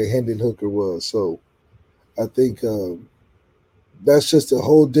like a Hendon Hooker was. So I think that's just a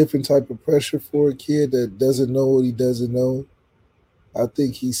whole different type of pressure for a kid that doesn't know what he doesn't know. I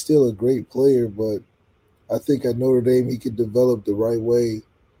think he's still a great player, but I think at Notre Dame he could develop the right way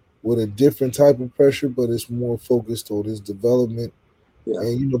with a different type of pressure, but it's more focused on his development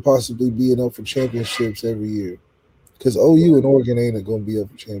and, possibly being up for championships every year. Because OU and Oregon ain't going to be up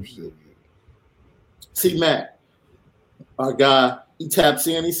for championships every year. See, Matt, our guy, he taps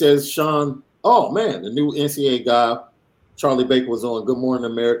in. He says, Sean, oh, man, the new NCAA guy, Charlie Baker, was on Good Morning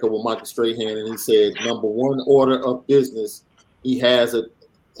America with Michael Strahan, and he said, number one order of business, he has a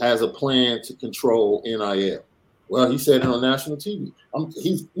plan to control NIL. Well, he said it on national TV.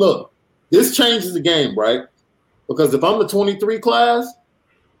 Look, this changes the game, right? Because if I'm the 23 class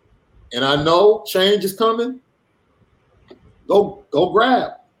and I know change is coming, go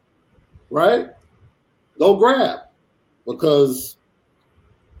grab, right? Go grab, because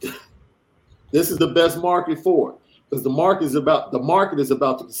this is the best market for it. Because the market is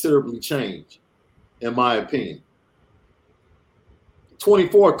about to considerably change, in my opinion.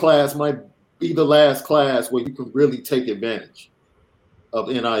 24 class might be the last class where you can really take advantage of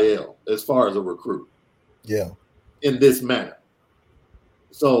NIL as far as a recruit. Yeah. In this manner.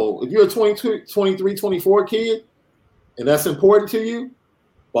 So if you're a 22, 23, 24 kid, and that's important to you,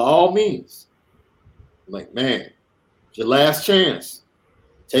 by all means, like, man, it's your last chance.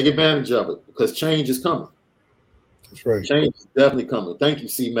 Take advantage of it, because change is coming. That's right. Change is definitely coming. Thank you,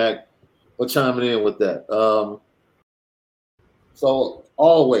 C-Mac, for chiming in with that. So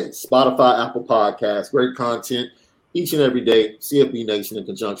always, Spotify, Apple Podcasts, great content each and every day. CFB Nation in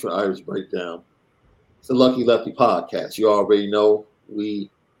conjunction with Irish Breakdown. It's the Lucky Lefty podcast. You already know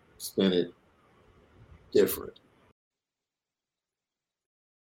we spin it different.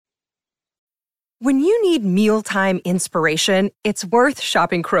 When you need mealtime inspiration, it's worth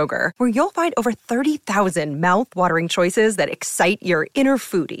shopping Kroger, where you'll find over 30,000 mouth-watering choices that excite your inner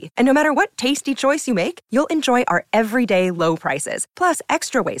foodie. And no matter what tasty choice you make, you'll enjoy our everyday low prices, plus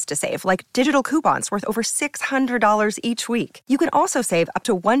extra ways to save, like digital coupons worth over $600 each week. You can also save up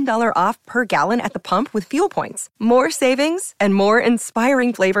to $1 off per gallon at the pump with fuel points. More savings and more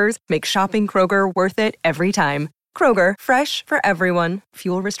inspiring flavors make shopping Kroger worth it every time. Kroger, fresh for everyone.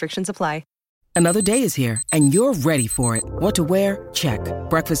 Fuel restrictions apply. Another day is here, and you're ready for it. What to wear? Check.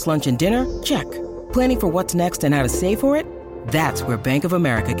 Breakfast, lunch, and dinner? Check. Planning for what's next and how to save for it? That's where Bank of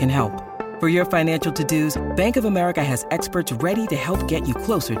America can help. For your financial to-dos, Bank of America has experts ready to help get you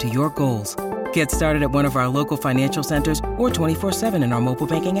closer to your goals. Get started at one of our local financial centers or 24/7 in our mobile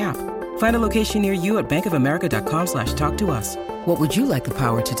banking app. Find a location near you at bankofamerica.com/talktous. What would you like the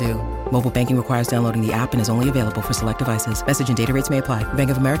power to do? Mobile banking requires downloading the app and is only available for select devices. Message and data rates may apply.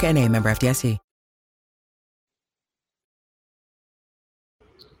 Bank of America NA, member FDIC.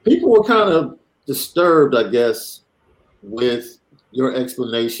 People were kind of disturbed, I guess, with your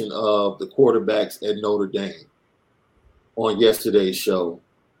explanation of the quarterbacks at Notre Dame. on yesterday's show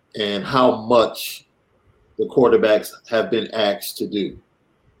and how much the quarterbacks have been asked to do.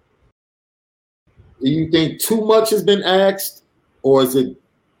 Do you think too much has been asked, or is it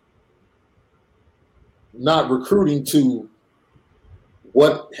not recruiting to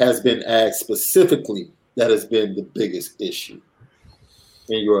what has been asked specifically that has been the biggest issue,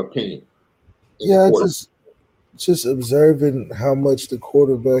 in your opinion? Yeah, just observing how much the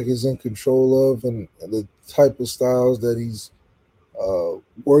quarterback is in control of and the type of styles that he's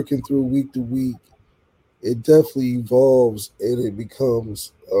working through week to week. It definitely evolves and it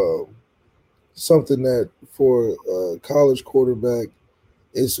becomes something that for a college quarterback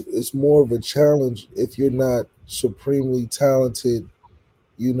it's more of a challenge if you're not supremely talented,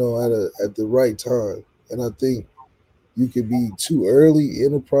 at the right time. And I think you could be too early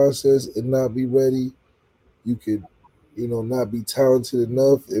in the process and not be ready. You could, not be talented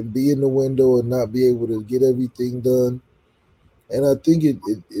enough and be in the window and not be able to get everything done. And I think it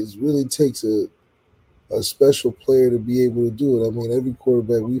really takes a special player to be able to do it. I mean, every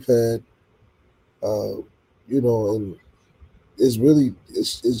quarterback we've had, and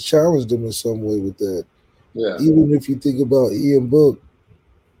it's challenged them in some way with that. Yeah. Even if you think about Ian Book,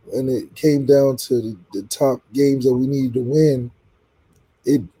 and it came down to the top games that we needed to win,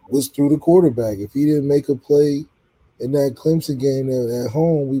 it was through the quarterback. If he didn't make a play in that Clemson game at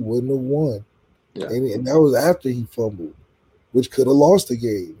home, we wouldn't have won. Yeah. And that was after he fumbled, which could have lost the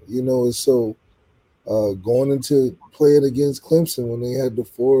game. And so going into playing against Clemson when they had the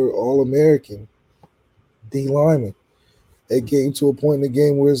 4 All-American D linemen, it came to a point in the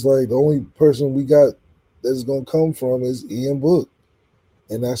game where it's like the only person we got that's going to come from is Ian Book.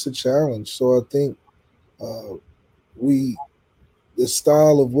 And that's a challenge. So I think the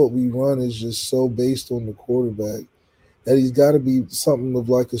style of what we run is just so based on the quarterback that he's got to be something of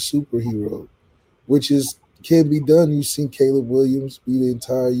like a superhero, which can be done. You've seen Caleb Williams be the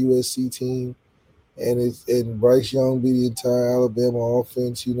entire USC team, and Bryce Young be the entire Alabama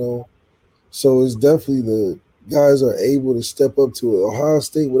offense. So it's definitely the guys are able to step up to it. Ohio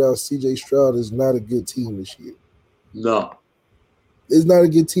State without C.J. Stroud is not a good team this year. No. It's not a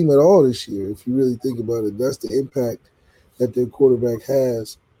good team at all this year, if you really think about it. That's the impact that their quarterback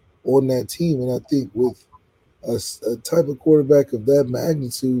has on that team. And I think with a type of quarterback of that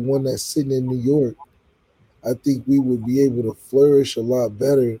magnitude, one that's sitting in New York, I think we would be able to flourish a lot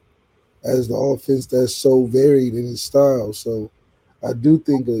better as the offense that's so varied in its style. So I do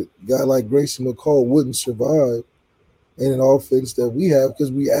think a guy like Grayson McCall wouldn't survive in an offense that we have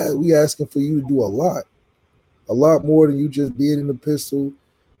because we asking for you to do a lot more than you just being in the pistol,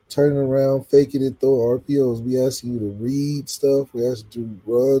 turning around, faking it, throw RPOs. We asking you to read stuff. We ask you to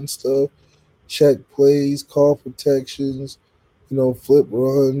run stuff, check plays, call protections, flip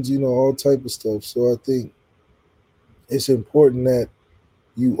runs, all type of stuff. So I think it's important that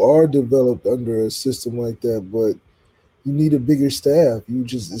you are developed under a system like that, but you need a bigger staff.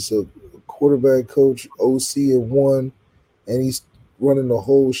 It's a quarterback coach, OC in one, and he's running the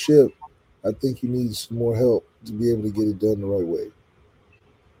whole ship. I think you need some more help to be able to get it done the right way.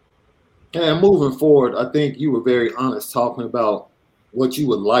 And moving forward, I think you were very honest talking about what you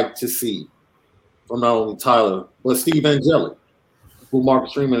would like to see from not only Tyler, but Steve Angeli, who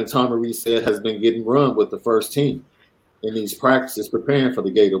Marcus Freeman and Tommy Rees said has been getting run with the first team in these practices preparing for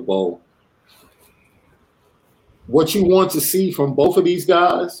the Gator Bowl. What you want to see from both of these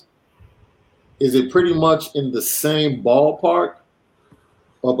guys, is it pretty much in the same ballpark?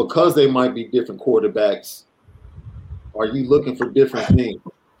 Or because they might be different quarterbacks, are you looking for different things?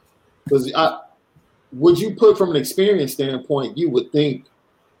 Because would you put from an experience standpoint, you would think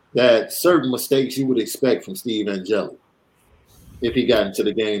that certain mistakes you would expect from Steve Angeli if he got into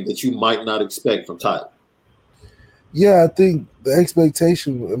the game that you might not expect from Tyler? Yeah, I think the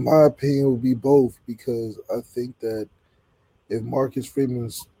expectation, in my opinion, would be both, because I think that if Marcus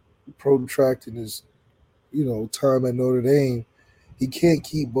Freeman's protracting his, time at Notre Dame, he can't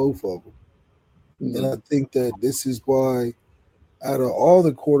keep both of them. Mm-hmm. And I think that this is why, out of all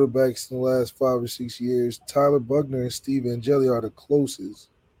the quarterbacks in the last 5 or 6 years, Tyler Buchner and Steve Angeli are the closest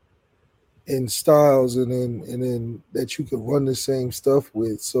in styles and in that you can run the same stuff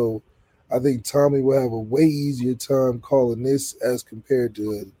with. So I think Tommy will have a way easier time calling this as compared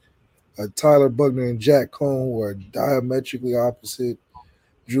to Tyler Buchner and Jack Cohn, who are diametrically opposite.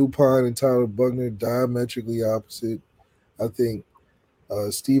 Drew Pine and Tyler Buchner, diametrically opposite. I think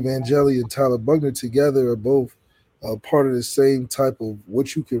Steve Angeli and Tyler Buchner together are both part of the same type of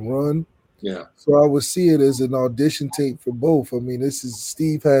what you can run. Yeah. So I would see it as an audition tape for both. I mean,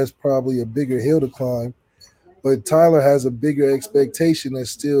 Steve has probably a bigger hill to climb, but Tyler has a bigger expectation that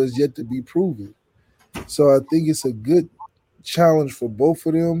still is yet to be proven. So I think it's a good challenge for both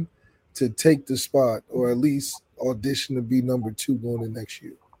of them to take the spot, or at least audition to be number 2 going in next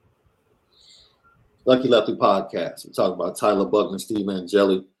year. Lucky Lefty Podcast. We talk about Tyler Buchner, Steve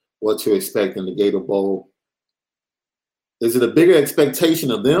Angeli, what to expect in the Gator Bowl. Is it a bigger expectation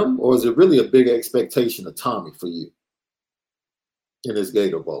of them, or is it really a bigger expectation of Tommy for you in this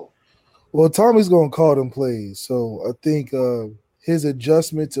Gator Bowl? Well, Tommy's going to call them plays. So I think his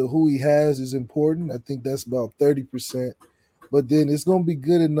adjustment to who he has is important. I think that's about 30%. But then it's going to be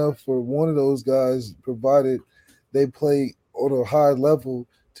good enough for one of those guys, provided they play on a high level,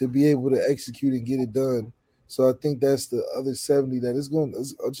 to be able to execute and get it done. So I think that's the other 70 that is going.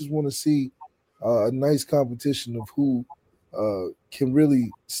 I just want to see a nice competition of who can really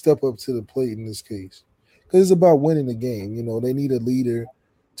step up to the plate in this case, because it's about winning the game. You know, they need a leader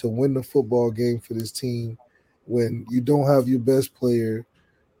to win the football game for this team. When you don't have your best player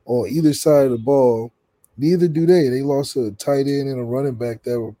on either side of the ball, neither do they. They lost a tight end and a running back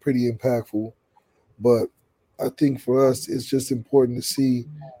that were pretty impactful. But I think for us, it's just important to see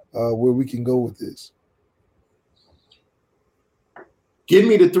where we can go with this. Give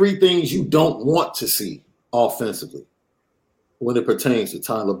me the 3 things you don't want to see offensively when it pertains to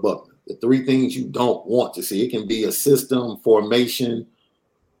Tyler Buchner. The 3 things you don't want to see. It can be a system, formation,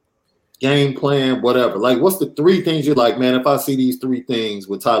 game plan, whatever. Like, what's the 3 things you're like, man, if I see these 3 things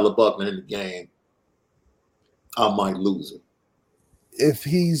with Tyler Buchner in the game, I might lose it? If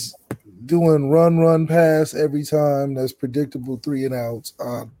he's doing run, pass every time, that's predictable 3 and outs,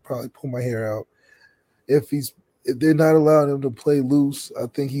 I'll probably pull my hair out. If they're not allowing him to play loose, I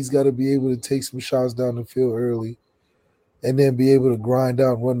think he's got to be able to take some shots down the field early and then be able to grind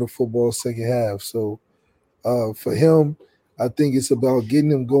out and run the football second half. So for him, I think it's about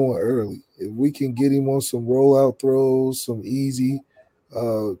getting him going early. If we can get him on some rollout throws, some easy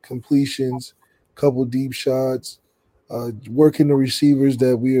completions, couple deep shots, working the receivers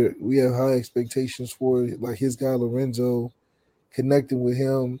that we have high expectations for, like his guy Lorenzo, connecting with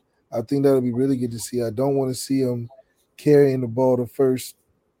him, I think that'll be really good to see. I don't want to see him carrying the ball the first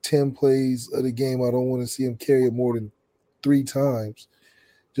 10 plays of the game. I don't want to see him carry it more than 3 times,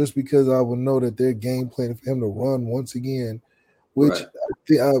 just because I will know that they're game planning for him to run once again, which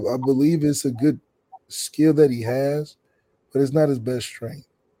right. I believe it's a good skill that he has, but it's not his best strength.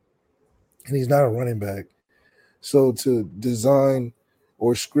 And he's not a running back. So to design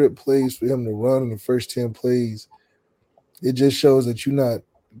or script plays for him to run in the first 10 plays, it just shows that you're not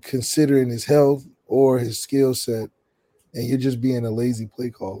considering his health or his skill set, and you're just being a lazy play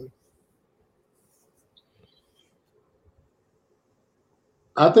caller.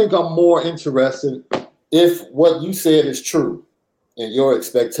 I think I'm more interested if what you said is true and your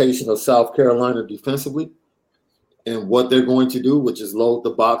expectation of South Carolina defensively and what they're going to do, which is load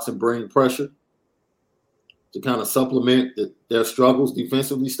the box and bring pressure to kind of supplement their struggles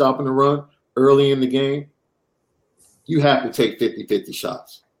defensively, stopping the run early in the game. You have to take 50-50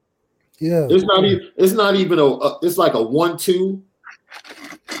 shots. Yeah. It's not even it's like a 1-2,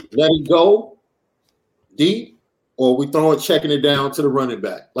 let it go deep, or we throw it, checking it down to the running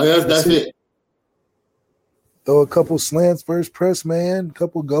back. Like that's it. Throw a couple slants versus press man,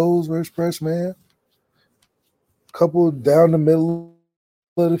 couple goals versus press man, couple down the middle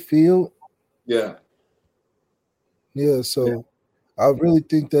of the field. Yeah. Yeah, so I really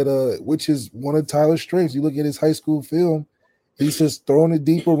think that which is one of Tyler's strengths. You look at his high school film, he's just throwing it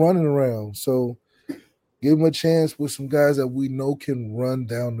deep or running around. So give him a chance with some guys that we know can run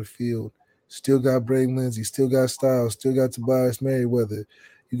down the field. Still got Braden Lindsey, still got Styles, still got Tobias Merriweather.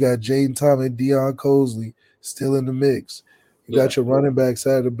 You got Jaden Thomas and Deion Cosley still in the mix. You got your running backs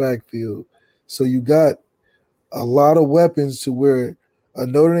out of the backfield. So you got a lot of weapons to where a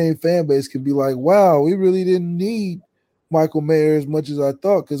Notre Dame fan base can be like, wow, we really didn't need Michael Mayer as much as I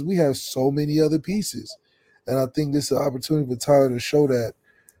thought because we have so many other pieces. And I think this is an opportunity for Tyler to show that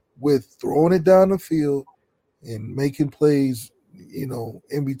with throwing it down the field and making plays,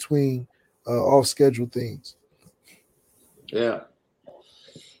 in between off-schedule things. Yeah.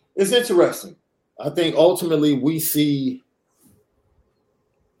 It's interesting. I think ultimately we see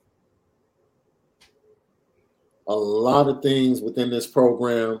a lot of things within this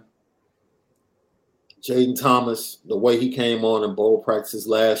program. Jaden Thomas, the way he came on in bowl practices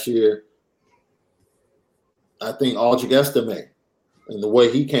last year. I think Audric Estime and the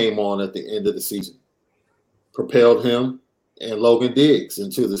way he came on at the end of the season propelled him and Logan Diggs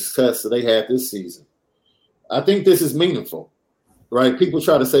into the success that they had this season. I think this is meaningful, right? People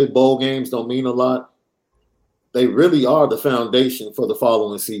try to say bowl games don't mean a lot. They really are the foundation for the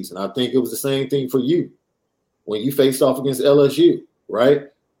following season. I think it was the same thing for you when you faced off against LSU, right?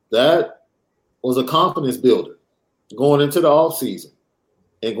 That was a confidence builder going into the offseason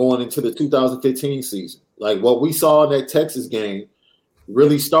and going into the 2015 season. Like what we saw in that Texas game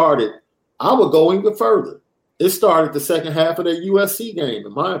really started, I would go even further. It started the second half of that USC game,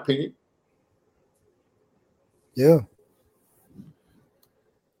 in my opinion. Yeah.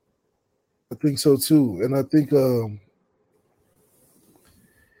 I think so too. And I think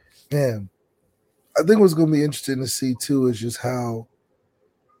I think what's gonna be interesting to see too is just how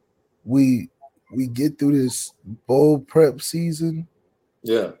we get through this bowl prep season,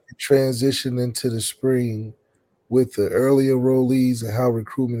 transition into the spring with the early enrollees and how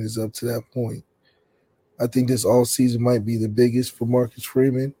recruitment is up to that point. I think this all season might be the biggest for Marcus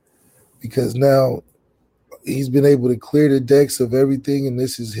Freeman because now he's been able to clear the decks of everything, and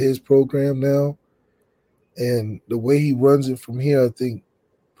this is his program now. And the way he runs it from here, I think,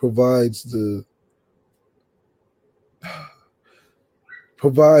 provides the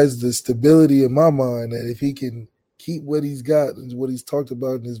stability in my mind that if he can keep what he's got and what he's talked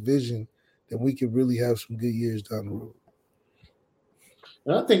about in his vision, then we can really have some good years down the road.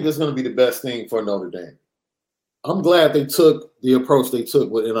 And I think that's going to be the best thing for Notre Dame. I'm glad they took the approach they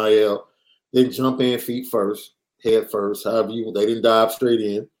took with NIL. They didn't jump in head first, they didn't dive straight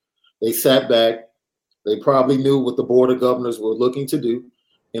in. They sat back. They probably knew what the Board of Governors were looking to do,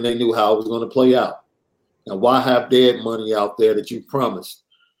 and they knew how it was going to play out. Now, why have dead money out there that you promised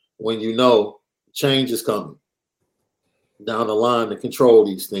when you know change is coming down the line to control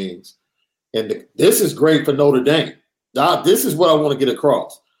these things? And this is great for Notre Dame. This is what I want to get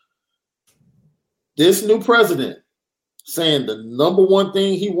across. This new president saying the number one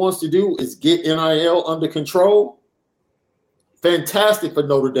thing he wants to do is get NIL under control. Fantastic for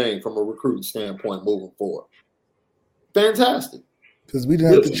Notre Dame from a recruiting standpoint moving forward. Fantastic. Because we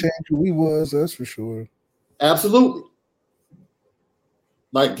didn't have to change who we was, that's for sure. Absolutely.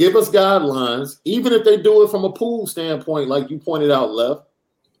 Like, give us guidelines, even if they do it from a pool standpoint, like you pointed out, Left.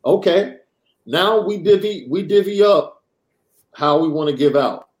 Okay, now we divvy up how we want to give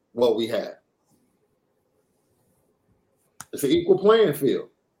out what we have. It's an equal playing field.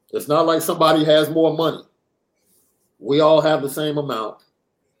 It's not like somebody has more money. We all have the same amount.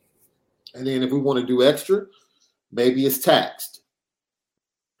 And then if we want to do extra, maybe it's taxed.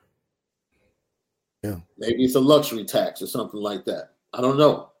 Yeah. Maybe it's a luxury tax or something like that. I don't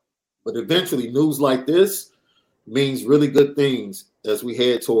know. But eventually news like this means really good things as we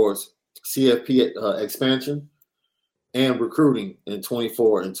head towards CFP expansion and recruiting in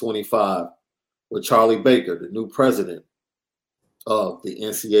 24 and 25 with Charlie Baker, the new president of the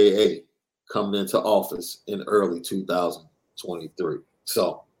NCAA, coming into office in early 2023.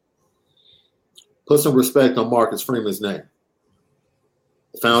 So put some respect on Marcus Freeman's name.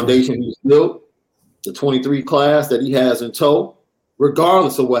 The foundation he's built, the 23 class that he has in tow,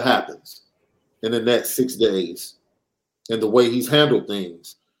 regardless of what happens in the next 6 days and the way he's handled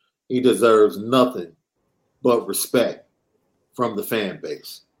things, he deserves nothing but respect from the fan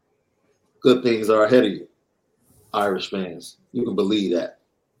base. Good things are ahead of you, Irish fans. You can believe that.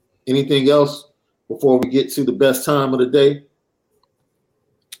 Anything else before we get to the best time of the day?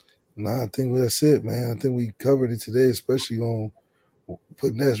 Nah, I think that's it, man. I think we covered it today, especially on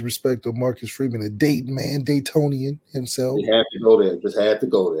putting that respect on Marcus Freeman, a Dayton man, Daytonian himself. He had to go there. Just had to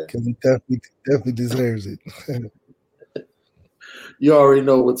go there. Because he definitely deserves it. You already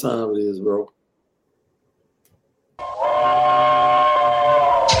know what time it is, bro.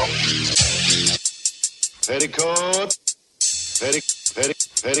 Petticoat.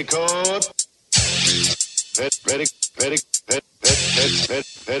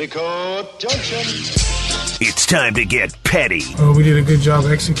 Petticoat Junction. It's time to get petty. Oh, we did a good job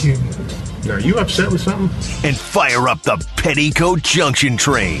executing. Are you upset with something? And fire up the Petticoat Junction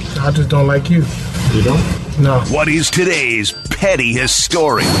train. I just don't like you. You don't? No. What is today's petty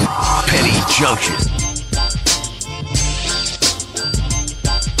historic? Petty Junction.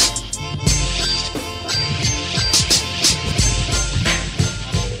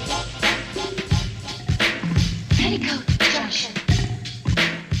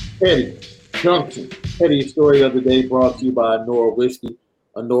 Petty Junction. Petty story of the day brought to you by Anora Whiskey.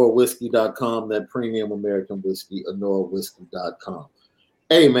 AnoraWhiskey.com, that premium American whiskey, AnoraWhiskey.com.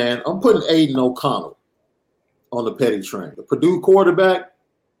 Hey, man, I'm putting Aiden O'Connell on the petty train. The Purdue quarterback.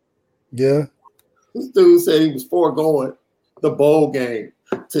 Yeah. This dude said he was foregoing the bowl game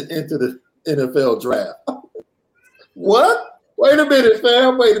to enter the NFL draft. What? Wait a minute,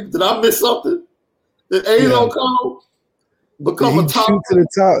 fam. Did I miss something? Did Aiden O'Connell become a top? To the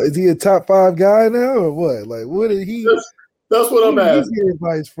top? Is he a top 5 guy now or what? Like, what did he? That's what I'm asking. Where did he get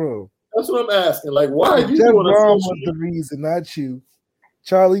advice from? That's what I'm asking. Like, why are you Jeff doing Brown a was the reason, not you.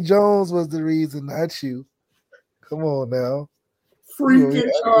 Charlie Jones was the reason, not you. Come on now. Freaking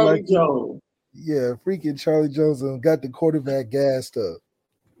Charlie Jones. Yeah, freaking Charlie Jones got the quarterback gassed up.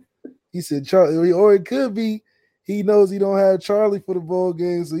 He said Charlie, or it could be he knows he don't have Charlie for the bowl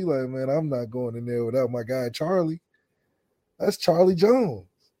game, so he's like, man, I'm not going in there without my guy Charlie. That's Charlie Jones.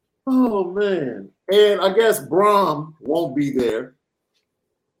 Oh man. And I guess Brom won't be there.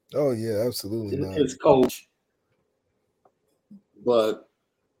 Oh yeah, absolutely not. His coach. But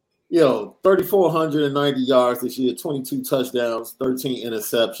 3,490 yards this year, 22 touchdowns, 13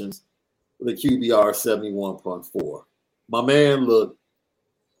 interceptions with a QBR 71.4. My man, look,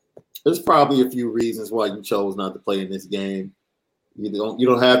 there's probably a few reasons why you chose not to play in this game. You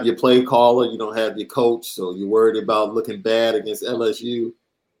don't have your play caller, you don't have your coach, so you're worried about looking bad against LSU.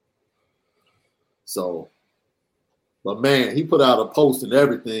 So, but man, he put out a post and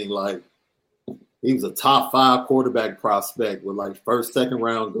everything like he was a top 5 quarterback prospect with like first, second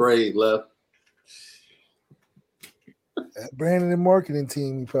round grade left. That branding and marketing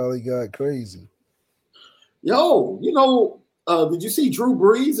team, he probably got crazy. Yo, did you see Drew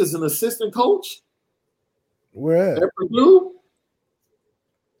Brees as an assistant coach? Where at? At Purdue?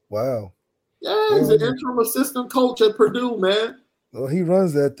 Wow. Yeah, he's an interim assistant coach at Purdue, man. Well, he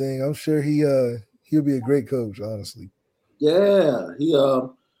runs that thing. I'm sure he'll be a great coach, honestly. Yeah, he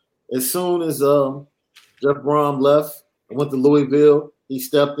as soon as Jeff Brom left and went to Louisville, he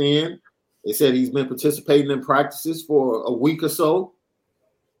stepped in. They said he's been participating in practices for a week or so.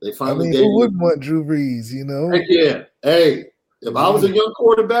 They finally who wouldn't want Drew Brees, Heck yeah. Hey, if I was a young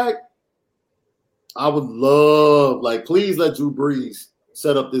quarterback, I would love, please let Drew Brees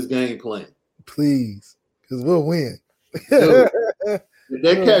set up this game plan. Please, because we'll win. If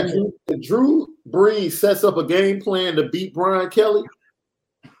Drew Brees sets up a game plan to beat Brian Kelly.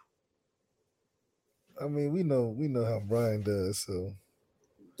 I mean, we know how Brian does, so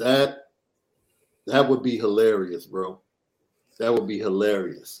that would be hilarious, bro. That would be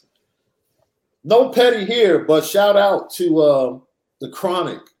hilarious. No petty here, but shout out to the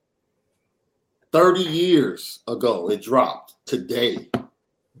Chronic. 30 years ago, it dropped today.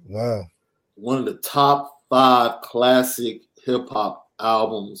 Wow. One of the top 5 classic hip-hop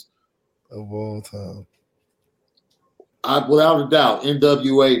albums of all time. Without a doubt,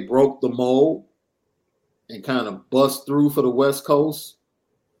 NWA broke the mold and kind of bust through for the West Coast.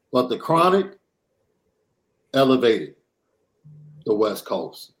 But the Chronic elevated the West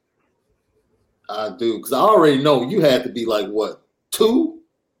Coast. I do, because I already know you had to be like, what, 2?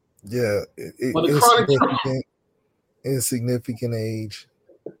 Yeah. Insignificant age.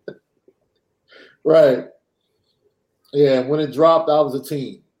 Right. Yeah, when it dropped, I was a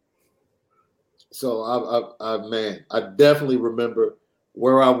teen. So I definitely remember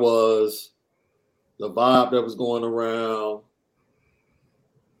where I was, the vibe that was going around.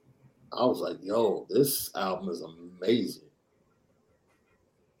 I was like, yo, this album is amazing.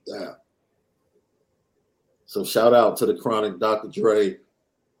 Yeah. So shout out to the Chronic, Dr. Dre.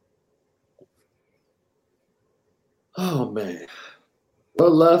 Oh, man.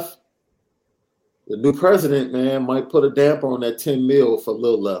 Well, left. The new president, man, might put a damper on that 10 mil for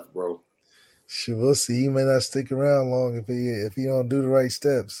Lil Left, bro. Sure, we'll see. He may not stick around long if he don't do the right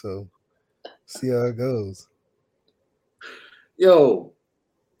steps. So see how it goes. Yo,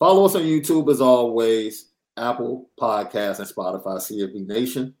 follow us on YouTube as always. Apple Podcasts and Spotify, CFB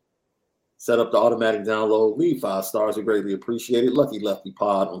Nation. Set up the automatic download. Leave 5 stars. We greatly appreciate it. Lucky Lefty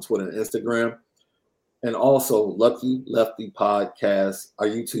Pod on Twitter and Instagram. And also Lucky Lefty Podcast, our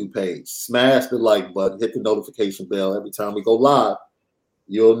YouTube page. Smash the like button. Hit the notification bell. Every time we go live,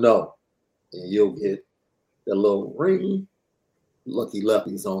 you'll know. And you'll get that little ring. Lucky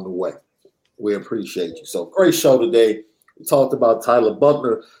Lefty's on the way. We appreciate you. So great show today. We talked about Tyler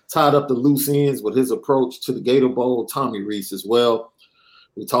Buckner, tied up the loose ends with his approach to the Gator Bowl. Tommy Reese as well.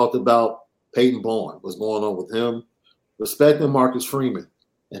 We talked about Peyton Bourne, what's going on with him. Respecting Marcus Freeman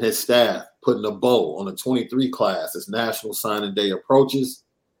and his staff, putting a bow on the 23 class as National Signing Day approaches.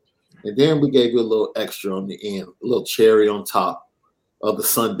 And then we gave you a little extra on the end, a little cherry on top of the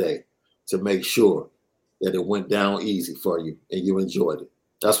Sunday to make sure that it went down easy for you and you enjoyed it.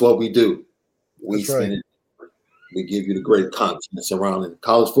 That's what we do. We spin it. We give you the great content surrounding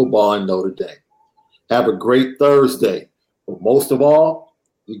college football and Notre Dame. Have a great Thursday. But most of all,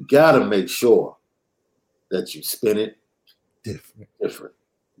 you got to make sure that you spin it different.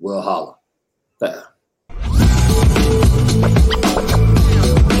 We'll holler. Yeah.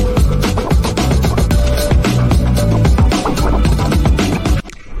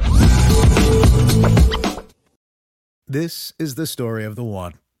 This is the story of the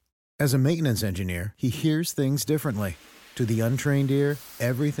one. As a maintenance engineer, he hears things differently. To the untrained ear,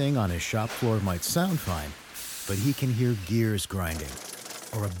 everything on his shop floor might sound fine, but he can hear gears grinding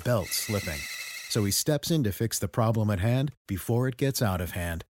or a belt slipping. So he steps in to fix the problem at hand before it gets out of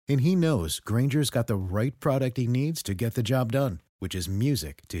hand. And he knows Grainger's got the right product he needs to get the job done, which is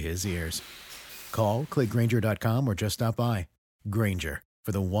music to his ears. Call, click Grainger.com, or just stop by. Grainger,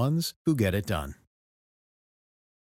 for the ones who get it done.